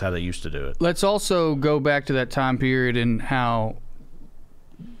statement is how they used to do it. Let's also go back to that time period and how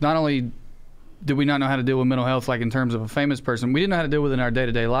not only did we not know how to deal with mental health, like in terms of a famous person, we didn't know how to deal with it in our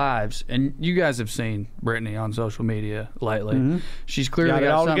day-to-day lives. And you guys have seen Britney on social media lately. She's clearly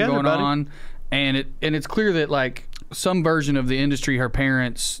got something going on, and it's clear that like some version of the industry, her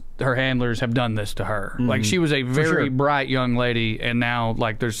parents, her handlers have done this to her. Like she was a very bright young lady, and now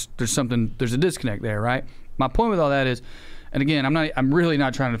like there's a disconnect there, right? My point with all that is, and again, I'm really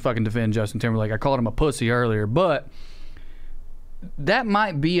not trying to fucking defend Justin Timberlake. I called him a pussy earlier, but that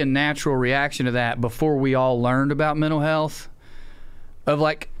might be a natural reaction to that before we all learned about mental health. Of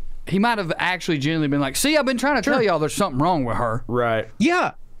like, he might have actually genuinely been like, see, I've been trying to tell y'all there's something wrong with her. Right.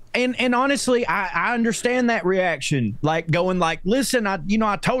 Yeah. And honestly, I understand that reaction. Like going like, listen, I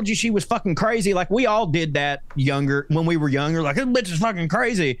told you she was fucking crazy. Like we all did that when we were younger. Like, this bitch is fucking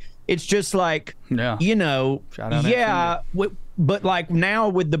crazy. It's just like, you know, but like now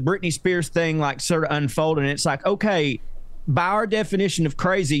with the Britney Spears thing, like sort of unfolding, it's like, okay, by our definition of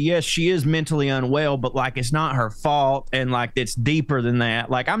crazy, yes, she is mentally unwell, but like it's not her fault, and like it's deeper than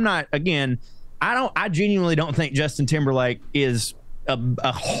that. Like I genuinely don't think Justin Timberlake is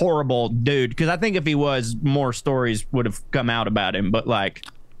a horrible dude, because I think if he was, more stories would have come out about him. But like,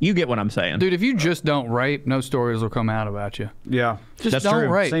 you get what I'm saying, dude. If you just don't rape, no stories will come out about you. Yeah, just that's don't true.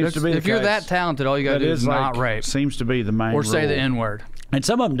 rape. Seems to be if you're that talented, all you gotta do is not rape. Seems to be the main or say rule. the N-word. And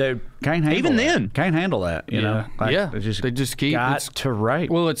some of them, dude, can't handle even that. then can't handle that. You know, like, yeah. they just keep got to rape.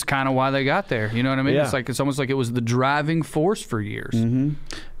 Well, it's kind of why they got there. You know what I mean? Yeah. It's almost like it was the driving force for years.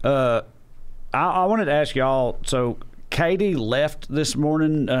 I wanted to ask y'all. So Katie left this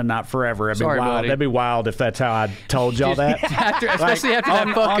morning. Not forever. It'd be Sorry, wild. buddy. That'd be wild if that's how I told y'all that. Especially after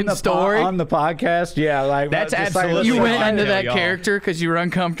that fucking story on the podcast. Yeah, like That's just absolutely like, you Listen, went I into tell that y'all. character because you were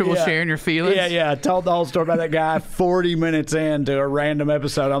uncomfortable sharing your feelings. Yeah. I told the whole story about that guy 40 minutes into a random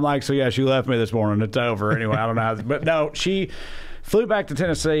episode. I'm like, so yeah, she left me this morning. It's over. Anyway, I don't know. But no, she flew back to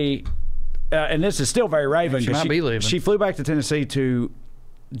Tennessee, and this is still very Raven. She might be leaving. She flew back to Tennessee to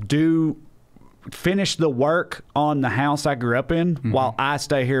finish the work on the house I grew up in while I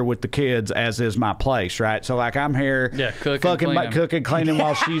stay here with the kids, as is my place, right? So like I'm here cooking, cleaning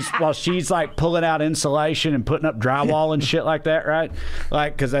while she's like pulling out insulation and putting up drywall and shit like that, right?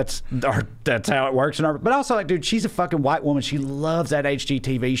 Like, because that's how it works. But also, like, dude, she's a fucking white woman. She loves that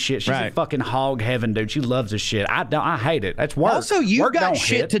HGTV shit. She's a fucking hog heaven, dude. She loves this shit. I hate it. That's work. Also, you've Work got don't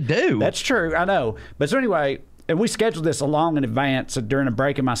shit hit. to do. That's true. I know. But so anyway, and we scheduled this long in advance during a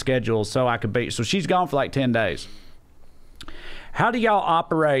break in my schedule so I could be. So she's gone for like 10 days. How do y'all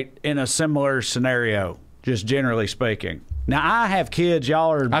operate in a similar scenario, just generally speaking? Now, I have kids.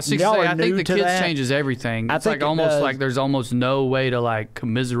 Y'all are I new think the to kids that. changes everything. It's think like almost does. like there's almost no way to like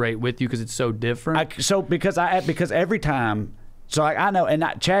commiserate with you because it's so different. Because every time. So I know, and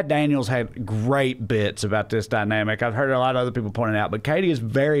Chad Daniels had great bits about this dynamic. I've heard a lot of other people pointing out, but Katie is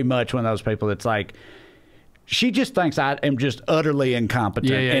very much one of those people that's like, she just thinks I am just utterly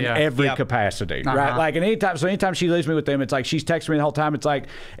incompetent in every capacity, right? Like, and anytime she leaves me with them, it's like she's texting me the whole time. It's like,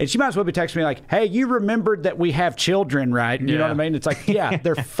 and she might as well be texting me like, "Hey, you remembered that we have children, right?" You know what I mean? It's like, yeah,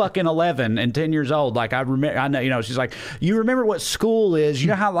 they're fucking 11 and 10 years old. Like, I remember, I know, you know. She's like, "You remember what school is? You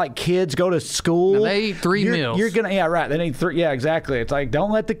know how like kids go to school? Now, they eat three meals. You're gonna, yeah, right. They need 3. Yeah, exactly. It's like,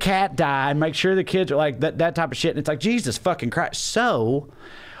 don't let the cat die. Make sure the kids are like that type of shit. And it's like, Jesus fucking Christ. So,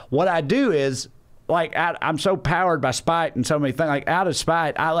 what I do is, like, I'm so powered by spite and so many things. Like, out of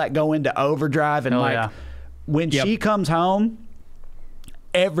spite, I like go into overdrive and when she comes home,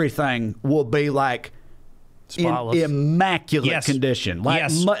 everything will be like in immaculate condition.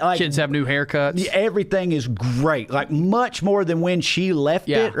 Like, like, kids have new haircuts. Everything is great. Like, much more than when she left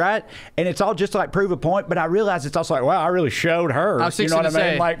it, right? And it's all just to like prove a point. But I realize it's also like, wow, I really showed her. I was you know what I say,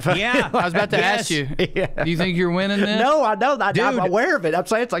 mean? Like, yeah, I was about to ask you. Do you think you're winning this? No, I don't. I'm aware of it. I'm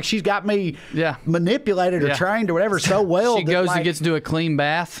saying it's like she's got me manipulated or trained or whatever so well. She goes and gets into a clean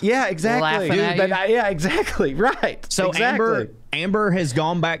bath. Yeah, exactly. Yeah, exactly. Right. So exactly. Amber has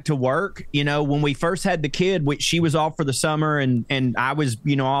gone back to work. You know, when we first had the kid, she was off for the summer and I was,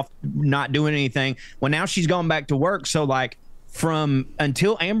 you know, off not doing anything. Well, now she's gone back to work. So like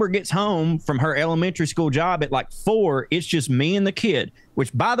until Amber gets home from her elementary school job at like 4, it's just me and the kid,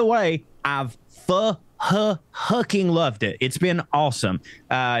 which, by the way, I've fucking loved it. It's been awesome.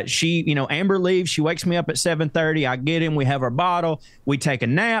 Amber leaves. She wakes me up at 7:30. I get him. We have our bottle. We take a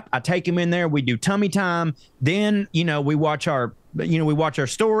nap. I take him in there. We do tummy time. Then, you know, we watch our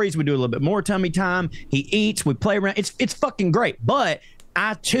stories. We do a little bit more tummy time. He eats. We play around. It's fucking great. But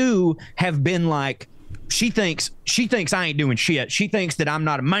I too have been like, she thinks I ain't doing shit. She thinks that I'm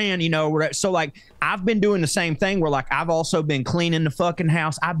not a man, you know. So like, I've been doing the same thing where like I've also been cleaning the fucking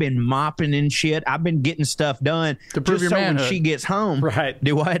house. I've been mopping and shit. I've been getting stuff done to prove your manhood. When she gets home, right?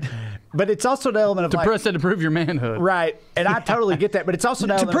 Do what? But it's also the element of to prove your manhood, right? And I totally get that. But it's also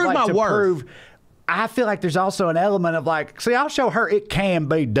the element to prove of, like, my worth. I feel like there's also an element of like, see, I'll show her it can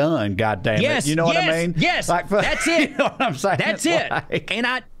be done. God damn it, you know what I mean? Yes, like, that's it. You know what I'm saying? That's it. Like, and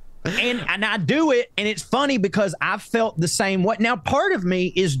I do it, and it's funny because I've felt the same way. Now, part of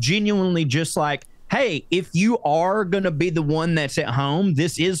me is genuinely just like, hey, if you are going to be the one that's at home,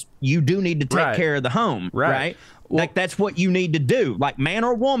 you do need to take care of the home, right? Well, like, that's what you need to do. Like, man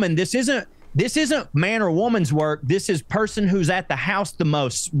or woman, this isn't man or woman's work. This is person who's at the house the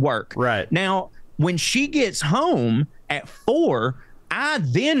most work. Right. Now, when she gets home at 4, I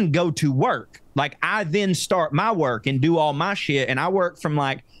then go to work. Like, I then start my work and do all my shit, and I work from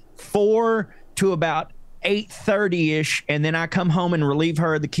like 4 to about 8:30-ish, and then I come home and relieve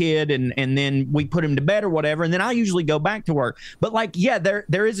her of the kid, and then we put him to bed or whatever, and then I usually go back to work. But like, yeah,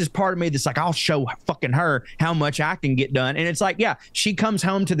 there is this part of me that's like, I'll show fucking her how much I can get done. And it's like, yeah, she comes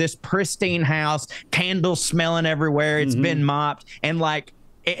home to this pristine house, candles smelling everywhere, it's been mopped, and like,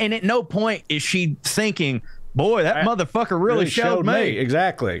 and at no point is she thinking, boy, that motherfucker really showed me.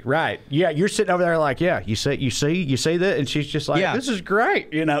 Exactly. Right. Yeah, you're sitting over there like, yeah, you see that, and she's just like, this is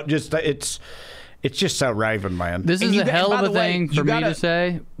great. You know, just it's just so Raven, man. This is a hell of a thing for me to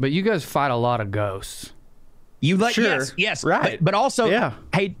say, but you guys fight a lot of ghosts. You like sure. yes, right. But also,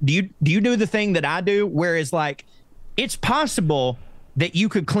 hey, do you do the thing that I do, whereas like it's possible that you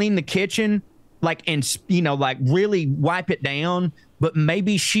could clean the kitchen like and like really wipe it down, but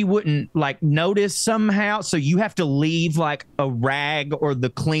maybe she wouldn't like notice somehow, so you have to leave like a rag or the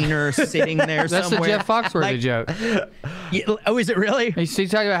cleaner sitting there That's somewhere. the Jeff Foxworthy joke. Oh, is it really? He's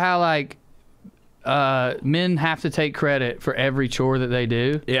talking about how like men have to take credit for every chore that they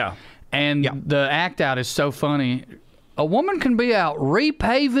do. Yeah. And the act out is so funny. A woman can be out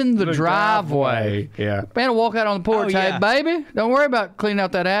repaving the driveway. Yeah. Man will walk out on the porch. Hey, baby, don't worry about cleaning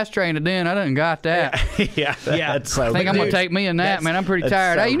out that ashtray in the den. I done got that. Yeah. That's so I think I'm going to take me a nap, man. I'm pretty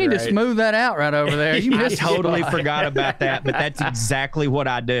tired. So hey, you need to great. smooth that out right over there. You I totally forgot about that, but that's exactly what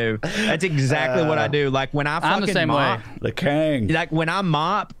I do. That's exactly what I do. Like when I fucking I'm the same mop, way. The king. Like when I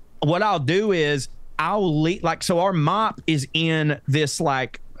mop, what I'll do is I'll leave, like, so our mop is in this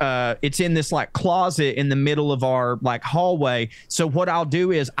like it's in this like closet in the middle of our like hallway. So what I'll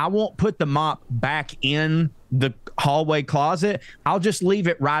do is I won't put the mop back in the hallway closet. I'll just leave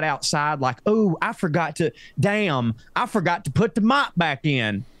it right outside. Like, oh, I forgot to put the mop back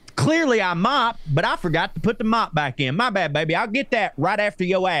in. Clearly I mop, but I forgot to put the mop back in. My bad, baby. I'll get that right after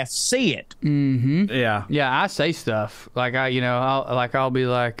your ass see it. Mm-hmm. Yeah. Yeah, I say stuff like I'll be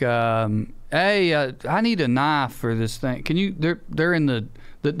like, hey, I need a knife for this thing. Can you? They're in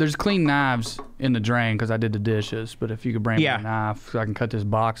there's clean knives in the drain because I did the dishes. But if you could bring me a knife so I can cut this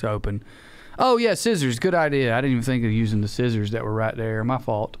box open. Oh yeah, scissors. Good idea. I didn't even think of using the scissors that were right there. My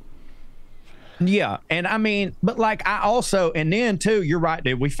fault. Yeah, and I mean, but like I also, and then too, you're right,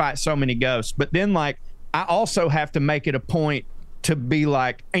 dude. We fight so many ghosts, but then like I also have to make it a point to be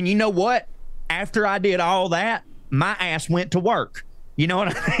like, and you know what? After I did all that, my ass went to work. You know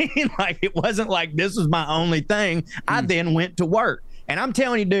what I mean? Like it wasn't like this was my only thing. I then went to work, and I'm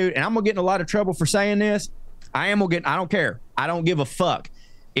telling you, dude, and I'm gonna get in a lot of trouble for saying this. I don't care. I don't give a fuck.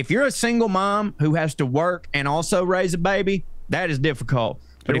 If you're a single mom who has to work and also raise a baby, that is difficult.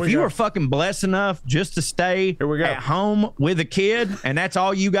 But if you are fucking blessed enough just to stay at home with a kid and that's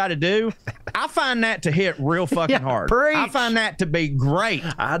all you got to do, I find that to hit real fucking hard. Preach. I find that to be great.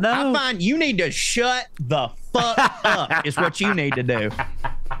 I know. I find you need to shut the fuck up is what you need to do.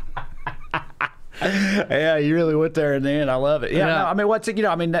 Yeah, you really went there in the end. I love it. Yeah, no,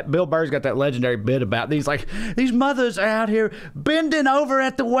 I mean, that Bill Burr's got that legendary bit about these mothers are out here bending over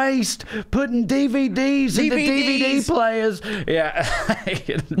at the waist, putting DVDs into DVD players. Yeah.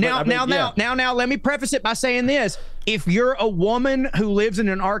 Now, let me preface it by saying this. If you're a woman who lives in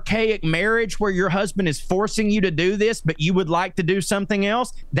an archaic marriage where your husband is forcing you to do this, but you would like to do something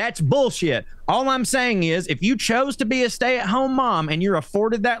else, that's bullshit. All I'm saying is if you chose to be a stay-at-home mom and you're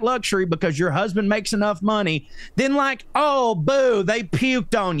afforded that luxury because your husband makes enough money, then like, oh, boo, they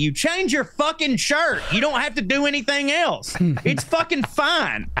puked on you. Change your fucking shirt. You don't have to do anything else. It's fucking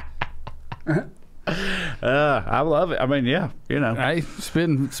fine. I love it. I mean, yeah, you know. Hey,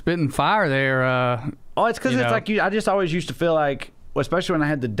 spitting fire there. Oh, it's because it's like I just always used to feel like, well, especially when I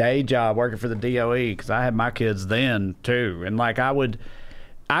had the day job working for the DOE, because I had my kids then too, and like I'd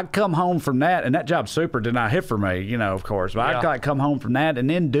come home from that, and that job super did not hit for me, you know, of course. But I'd like come home from that and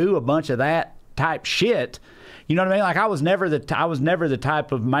then do a bunch of that type shit. You know what I mean? Like I was never the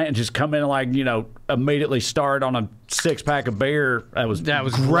type of man just come in and like, you know, immediately start on a 6-pack of beer. That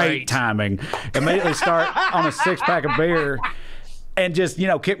was great timing. Immediately start on a 6-pack of beer. And just, you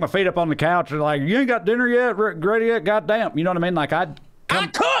know, kick my feet up on the couch and like, you ain't got dinner yet, ready yet? Goddamn. You know what I mean? Like I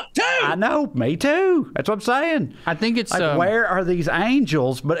cook too. I know, me too. That's what I'm saying. I think it's like, where are these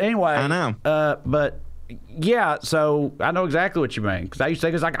angels? But anyway, I know. But yeah, so I know exactly what you mean because I used to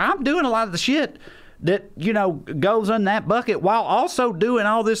think it's like I'm doing a lot of the shit that, you know, goes in that bucket while also doing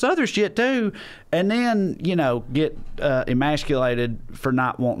all this other shit too, and then, you know, get emasculated for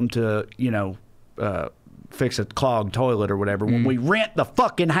not wanting to, you know, fix a clogged toilet or whatever when we rent the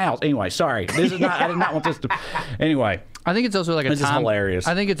fucking house. Anyway, sorry. This is not. I did not want this to. Anyway, I think it's also like this is hilarious.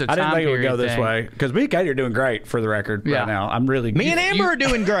 I think it's a time I didn't think it would go this thing. way because me and Katie are doing great for the record right now. I'm really. Me and Amber are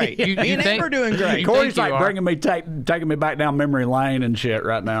doing great. Me and Amber are doing great. Corey's like bringing me taking me back down memory lane and shit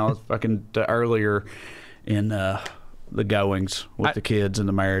right now. It's fucking earlier in the goings with the kids and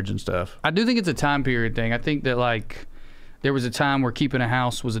the marriage and stuff. I do think it's a time period thing. I think that like there was a time where keeping a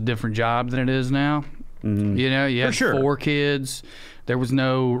house was a different job than it is now. You know, you had sure. 4 kids. There was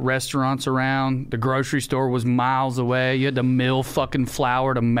no restaurants around. The grocery store was miles away. You had to mill fucking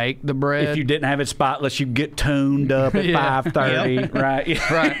flour to make the bread. If you didn't have it spotless, you'd get tuned up at 5:30.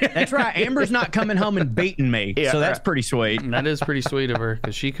 Right. Right. That's right. Amber's not coming home and beating me, so that's pretty sweet. That is pretty sweet of her,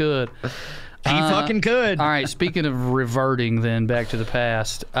 because she could. She fucking could. All right, speaking of reverting then back to the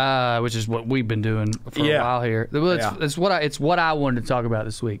past, which is what we've been doing for a while here. Well, it's what I wanted to talk about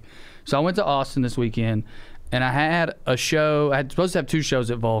this week. So I went to Austin this weekend, and I had a show. I had supposed to have 2 shows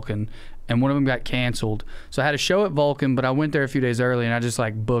at Vulcan, and one of them got canceled. So I had a show at Vulcan, but I went there a few days early, and I just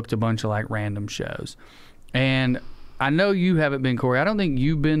like booked a bunch of like random shows. And I know you haven't been, Corey. I don't think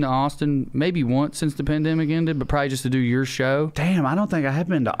you've been to Austin maybe once since the pandemic ended, but probably just to do your show. Damn, I don't think I have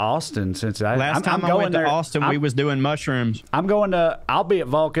been to Austin since Last time I went to Austin, we was doing mushrooms. I'll be at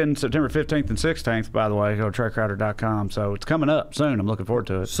Vulcan September 15th and 16th, by the way. Go to TreCrowder.com. So it's coming up soon. I'm looking forward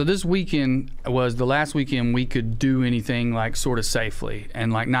to it. So this weekend was the last weekend we could do anything like sort of safely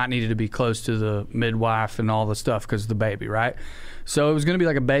and like not needed to be close to the midwife and all the stuff because of the baby, right? So it was going to be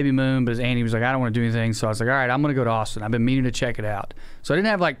like a baby moon, but Andy was like, I don't want to do anything. So I was like, all right, I'm going to go to Austin. I've been meaning to check it out. So I didn't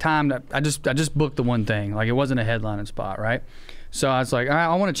have like time to, I just booked the one thing. Like it wasn't a headlining spot, right? So I was like, all right,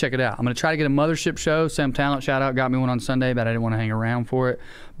 I want to check it out. I'm going to try to get a mothership show. Sam Talent, shout out, got me one on Sunday, but I didn't want to hang around for it.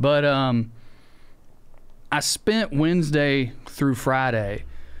 But I spent Wednesday through Friday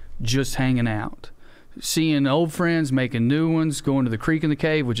just hanging out, seeing old friends, making new ones, going to the Creek in the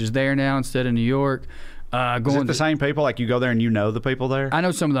Cave, which is there now instead of New York. Is it the same people? Like you go there and you know the people there? I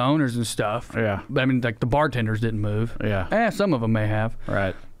know some of the owners and stuff. Yeah. But I mean, like the bartenders didn't move. Yeah. Some of them may have.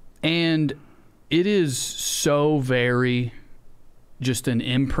 Right. And it is so very just an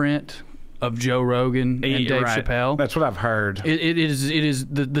imprint of Joe Rogan and Dave Chappelle. That's what I've heard. It is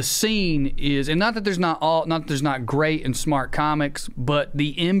the scene is, and not that there's not great and smart comics, but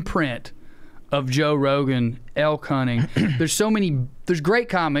the imprint of Joe Rogan, elk hunting. There's great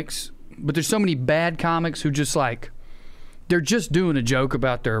comics, but there's so many bad comics who just like, they're just doing a joke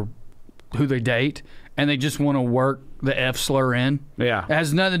about who they date, and they just want to work the F slur in. Yeah. It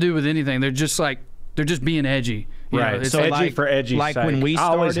has nothing to do with anything. They're just being edgy. You right. know, it's so edgy for edgy's like sake. when we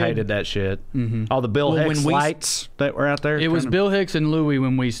started, I always hated that shit. All the Bill Hicks lights that were out there. It was Bill Hicks and Louie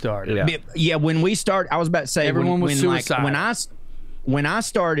when we started. Yeah, when we started, I was about to say everyone was suicidal. Like, when I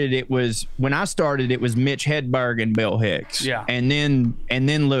started, it was Mitch Hedberg and Bill Hicks. Yeah. And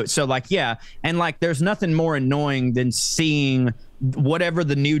then Louie. So like, yeah, and like there's nothing more annoying than seeing whatever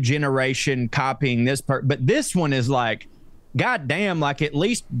the new generation copying this part. But this one is like, God damn, like at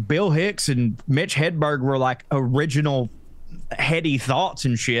least Bill Hicks and Mitch Hedberg were like original heady thoughts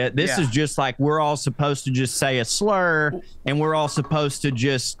and shit. This is just like, we're all supposed to just say a slur, and we're all supposed to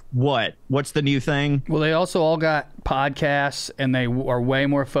just what's the new thing? Well, they also all got podcasts, and they are way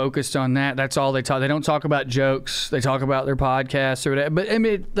more focused on that. That's all they talk. They don't talk about jokes. They talk about their podcasts or whatever. But I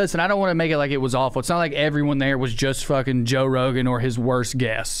mean, listen, I don't want to make it like it was awful. It's not like everyone there was just fucking Joe Rogan or his worst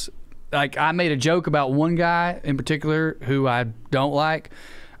guests. Like, I made a joke about one guy in particular who I don't like.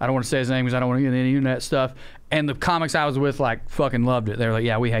 I don't want to say his name because I don't want to get into any internet stuff. And the comics I was with, like, fucking loved it. They were like,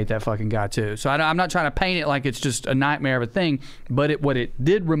 yeah, we hate that fucking guy, too. So I'm not trying to paint it like it's just a nightmare of a thing. But what it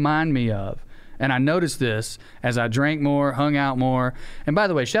did remind me of, and I noticed this as I drank more, hung out more. And by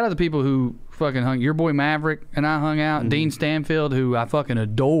the way, shout out to the people who fucking hung. Your boy Maverick and I hung out. Dean Stanfield, who I fucking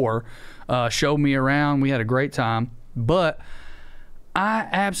adore, showed me around. We had a great time. But I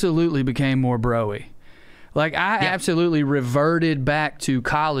absolutely became more bro-y. Like, I absolutely reverted back to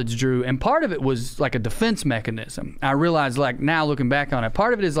college, Drew, and part of it was like a defense mechanism. I realized, like, now looking back on it,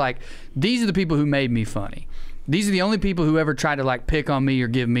 part of it is like, these are the people who made me funny. These are the only people who ever tried to, like, pick on me or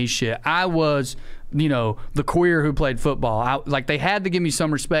give me shit. I was, you know, the queer who played football. Like, they had to give me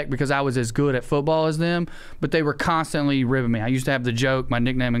some respect because I was as good at football as them, but they were constantly ribbing me. I used to have the joke, my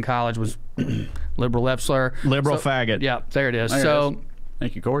nickname in college was liberal left slur. Liberal faggot. Yeah, there it is.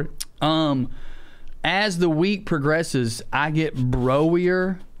 Thank you, Corey. As the week progresses, I get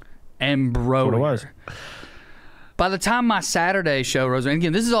broier and broier. That's what it was. By the time my Saturday show rolls around,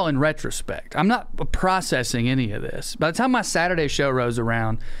 again, this is all in retrospect. I'm not processing any of this. By the time my Saturday show rolls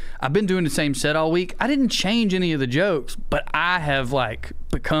around, I've been doing the same set all week. I didn't change any of the jokes, but I have, like,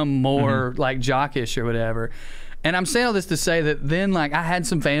 become more, like, jockish or whatever. And I'm saying all this to say that then, like, I had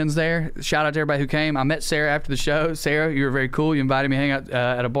some fans there. Shout out to everybody who came. I met Sarah after the show. Sarah, you were very cool. You invited me to hang out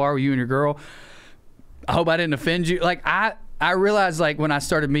at a bar with you and your girl. I hope I didn't offend you. Like, I realized, like, when I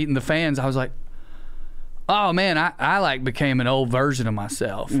started meeting the fans, I was like, oh, man, I like, became an old version of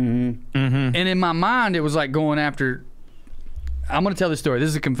myself. And in my mind, it was like going after, I'm going to tell this story. This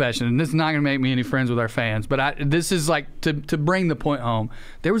is a confession, and this is not going to make me any friends with our fans, but this is like to bring the point home.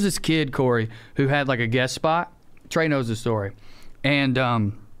 There was this kid, Corey, who had like a guest spot. Trae knows the story.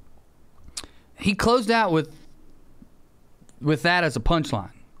 And he closed out with that as a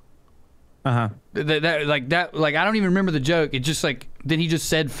punchline. Uh-huh. Like I don't even remember the joke. It just like, then he just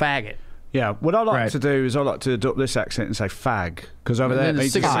said faggot. Yeah, what I like to do is I like to adopt this accent and say fag, because over there it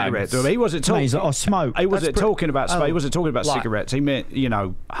means cigarettes. cigarettes. He wasn't talking. Or smoke. He wasn't talking about. He wasn't talking about Like. cigarettes. He meant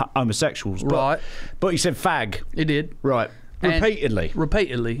homosexuals. Right. But he said fag. It did. Right. And-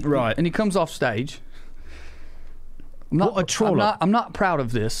 Repeatedly. Right. And he comes off stage. What a troller. I'm not proud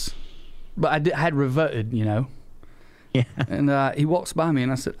of this, but I had reverted, you know. Yeah. And he walks by me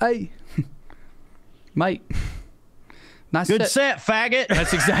and I said, "Hey, mate. Nice Good set, faggot.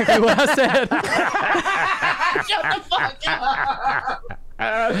 That's exactly what I said.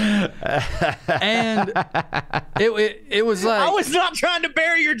 And it was like, I was not trying to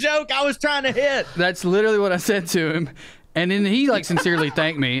bury your joke. I was trying to hit. that's literally what I said to him. And then he like sincerely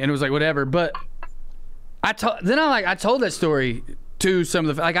thanked me and it was like whatever. But I told that story to some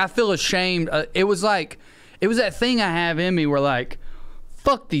of the, like, I feel ashamed. It was that thing I have in me where like,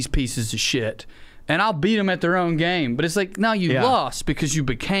 fuck these pieces of shit. And I'll beat them at their own game. But it's like, no, you lost because you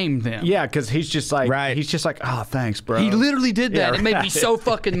became them. Yeah, because he's just like, oh, thanks, bro. He literally did that. Yeah, It made me so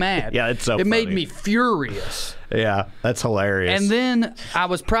fucking mad. Yeah, it's so It made funny. me furious. Yeah, that's hilarious. And then I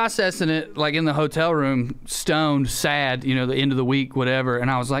was processing it like in the hotel room, stoned, sad, you know, the end of the week, whatever. And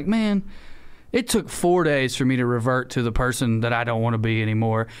I was like, man, it took 4 days for me to revert to the person that I don't want to be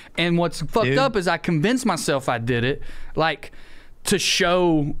anymore. And what's fucked up is I convinced myself I did it, like, to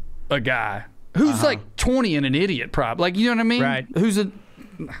show a guy who's like 20 and an idiot, probably. Like, you know what I mean? Right.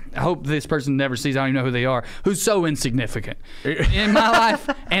 I hope this person never sees, I don't even know who they are, who's so insignificant in my life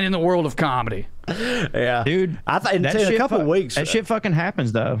and in the world of comedy. Yeah. Dude, I think in a couple weeks. That shit fucking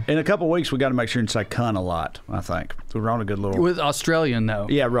happens, though. In a couple weeks, we got to make sure and say cunt a lot, I think. So we're on a good little. With Australian, though.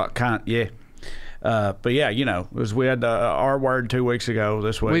 Yeah, right, cunt, yeah. But yeah, you know, we had the R word 2 weeks ago.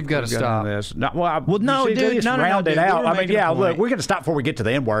 This week We've got to stop. This. No, no, you see, dude, just no, round it dude, out. we were I mean, making yeah, a look, point. we're going to stop before we get to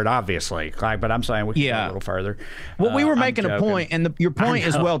the N word, obviously. Like, but I'm saying we can go a little further. Well, we were I'm making a joking. point, and your point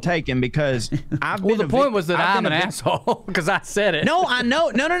is well taken, because I've Well, been the point was that I'm an asshole because I said it. No, I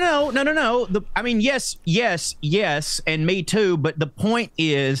know. No. I mean, yes, and me too. But the point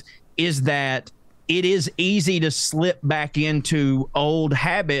is that it is easy to slip back into old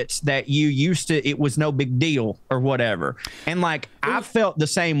habits that you used to, it was no big deal or whatever. And like, I felt the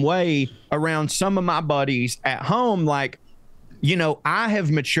same way around some of my buddies at home. Like, you know, I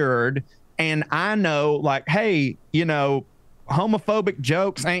have matured and I know, like, hey, you know, homophobic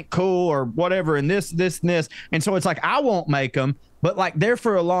jokes ain't cool or whatever, and this. And so it's like, I won't make them. But like, there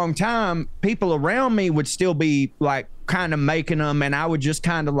for a long time, people around me would still be like kind of making them, and I would just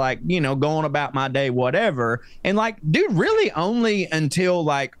kind of like, you know, going about my day, whatever. And like, dude, really only until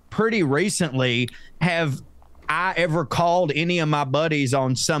like pretty recently have I ever called any of my buddies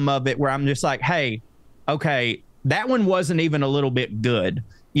on some of it where I'm just like, hey, okay, that one wasn't even a little bit good.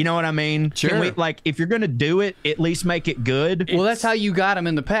 You know what I mean? Sure. Can we, like, if you're going to do it, at least make it good. Well, that's how you got him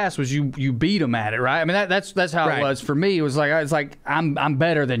in the past, was you beat him at it, right? I mean, that's how it was for me. It was like I'm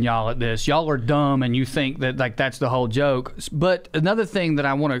better than y'all at this. Y'all are dumb, and you think that like that's the whole joke. But another thing that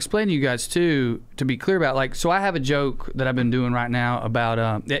I want to explain to you guys too, to be clear about, like, so I have a joke that I've been doing right now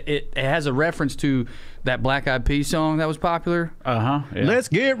about it has a reference to that Black Eyed Peas song that was popular. Yeah. Let's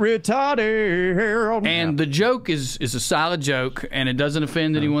get retarded. And the joke is a solid joke, and it doesn't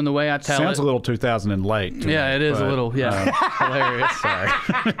offend anyone the way I tell Sounds it. a little 2000 and late. Yeah, it is a little, hilarious. Sorry.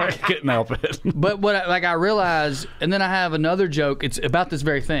 Couldn't help it. But what I realized, and then I have another joke. It's about this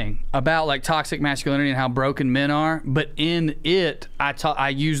very thing, about like toxic masculinity and how broken men are. But in it, I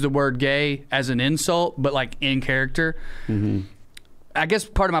use the word gay as an insult, but like in character. Mm-hmm. I guess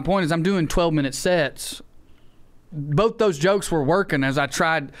part of my point is I'm doing 12-minute sets. Both those jokes were working as I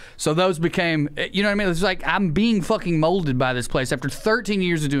tried, so those became, you know what I mean? It's like I'm being fucking molded by this place after 13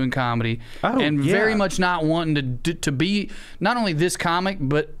 years of doing comedy, and very much not wanting to be not only this comic,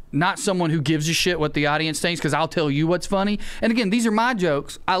 but not someone who gives a shit what the audience thinks, because I'll tell you what's funny. And again, these are my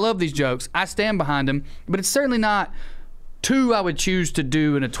jokes. I love these jokes. I stand behind them, but it's certainly not two I would choose to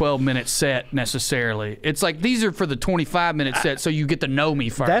do in a 12-minute set necessarily. It's like these are for the 25-minute set, so you get to know me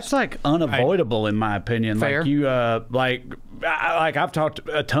first. That's like unavoidable in my opinion. Fair. Like you, like I've talked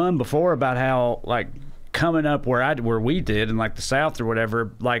a ton before about how like coming up where we did in like the South or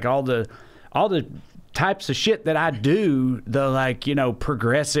whatever, like all the types of shit that I do, the like, you know,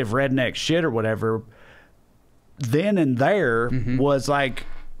 progressive redneck shit or whatever, then and there was like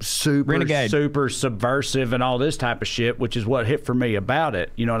super Renegade. super subversive and all this type of shit, which is what hit for me about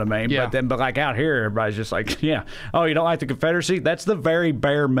it. You know what I mean? Yeah. But like out here, everybody's just like, yeah, oh, you don't like the Confederacy? That's the very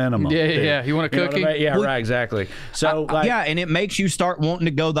bare minimum. Yeah. You want a cookie? You know what I mean? Yeah, right, exactly. So like, yeah, and it makes you start wanting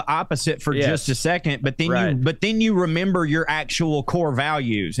to go the opposite for Yes. just a second, but then Right. you remember your actual core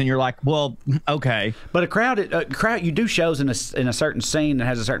values, and you're like, well, okay. but a crowd, you do shows in a certain scene that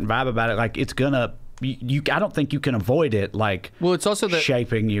has a certain vibe about it. Like it's gonna. I don't think you can avoid it, like, Well, it's also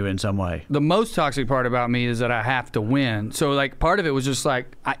shaping you in some way. the most toxic part about me is that I have to win. So, like, part of it was just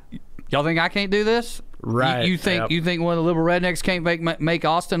like, y'all think I can't do this? Right. You think one of the liberal rednecks can't make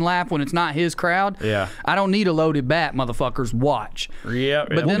Austin laugh when it's not his crowd? Yeah. I don't need a loaded bat, motherfuckers. Watch. Yeah.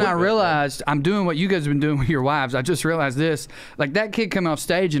 But then I realized I'm doing what you guys have been doing with your wives. I just realized this. Like, that kid come off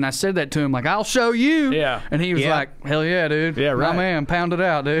stage, and I said that to him, like, I'll show you. Yeah. And he was Yeah. like, hell yeah, dude. Yeah, right. My man, pound it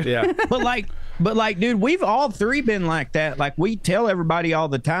out, dude. Yeah. But like, dude, we've all three been like that. Like, we tell everybody all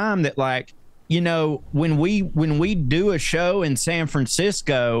the time that, like, you know, when we do a show in San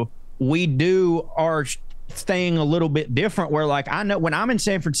Francisco, we do our thing a little bit different, where, like, I know when I'm in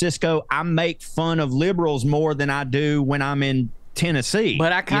San Francisco, I make fun of liberals more than I do when I'm in Tennessee.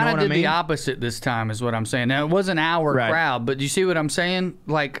 But I kind of did the the opposite this time, is what I'm saying. Now, it wasn't our Right. crowd, but you see what I'm saying?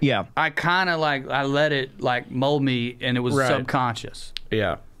 Like, Yeah. I kind of I let it like mold me, and it was Right. subconscious.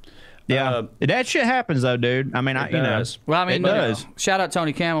 Yeah. Yeah, that shit happens though, dude. I mean, It does. Well, I mean, It does. Shout out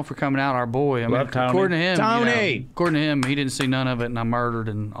Tony Camel for coming out, our boy. I mean, Love Tony. according to him, Tony! according to him, he didn't see none of it, and I murdered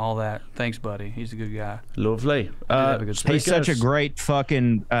and all that. Thanks, buddy. He's a good guy. Lovely. have a good He's such a great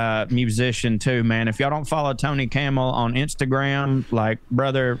fucking musician too, man. If y'all don't follow Tony Camel on Instagram, like,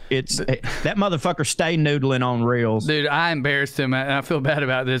 brother, it's that motherfucker stay noodling on reels. Dude, I embarrassed him, and I feel bad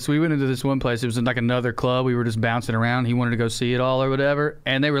about this. We went into this one place. It was in like another club. We were just bouncing around. He wanted to go see it all or whatever,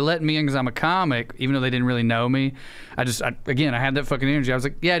 and they were letting me in because I'm a comic, even though they didn't really know me. I had that fucking energy. I was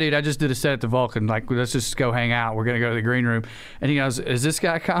like, yeah, dude, I just did a set at the Vulcan. Like, let's just go hang out. We're going to go to the green room. And he goes, is this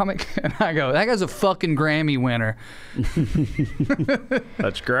guy a comic? And I go, that guy's a fucking Grammy winner.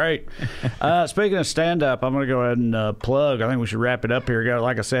 That's great. Speaking of stand-up, I'm going to go ahead and plug. I think we should wrap it up here.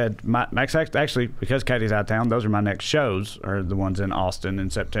 Like I said, actually, because Katie's out of town, those are my next shows, are the ones in Austin in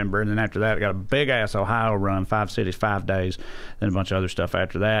September. And then after that, I got a big-ass Ohio run, 5 cities, 5 days, then a bunch of other stuff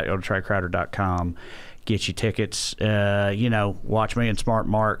after that. Go to TraeCrowder.com. Get your tickets. Watch me and Smart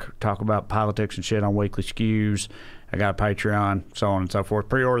Mark talk about politics and shit on weekly Skews. I got a Patreon, so on and so forth.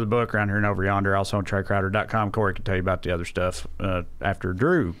 Pre-order the book around here and over yonder. Also on TraeCrowder.com. Corey can tell you about the other stuff after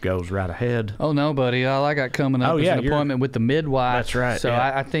Drew goes right ahead. Oh, no, buddy. All I got coming up is an appointment with the midwife. That's right. So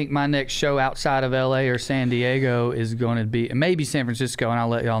yeah. I think my next show outside of L.A. or San Diego is going to be, maybe San Francisco, and I'll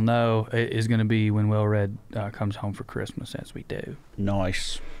let y'all know, is going to be when WellRED comes home for Christmas, as we do.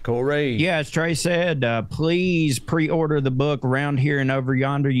 Nice. Corey. Yeah, as Trey said, please pre-order the book Round Here and Over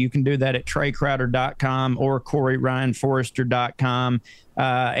Yonder. You can do that at TraeCrowder.com or CoreyRyanForrester.com.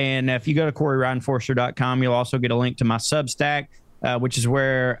 And if you go to CoreyRyanForrester.com, you'll also get a link to my Substack, which is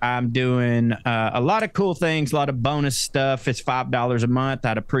where I'm doing a lot of cool things, a lot of bonus stuff. It's $5 a month.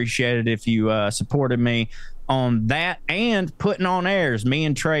 I'd appreciate it if you supported me on that. And Puttin On Airs, me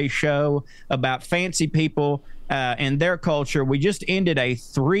and Trey's show about fancy people and their culture. We just ended a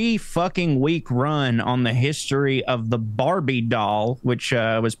 3 fucking week run on the history of the Barbie doll, which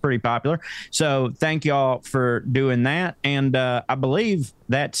was pretty popular. So thank y'all for doing that. And I believe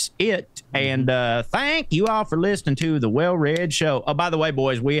that's it. And thank you all for listening to the WellRED Show. Oh, by the way,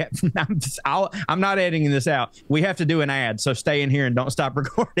 boys, I'm not editing this out. We have to do an ad, so stay in here and don't stop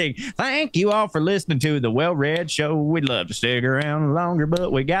recording. Thank you all for listening to the WellRED Show. We'd love to stick around longer,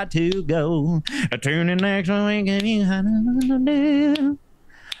 but we got to go. Tune in next week and you do.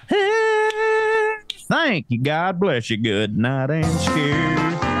 Thank you. God bless you. Good night and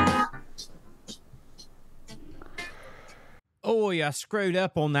Skeews. Oh, yeah, I screwed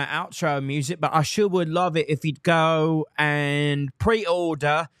up on that outro music, but I sure would love it if you'd go and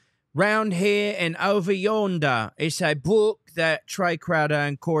pre-order Round Here and Over Yonder. It's a book that Trae Crowder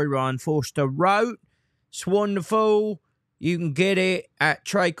and Corey Ryan Forster wrote. It's wonderful. You can get it at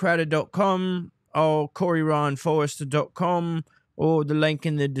TraeCrowder.com or CoreyRyanForrester.com or the link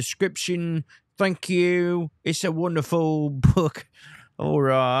in the description. Thank you. It's a wonderful book. All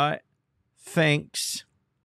right. Thanks.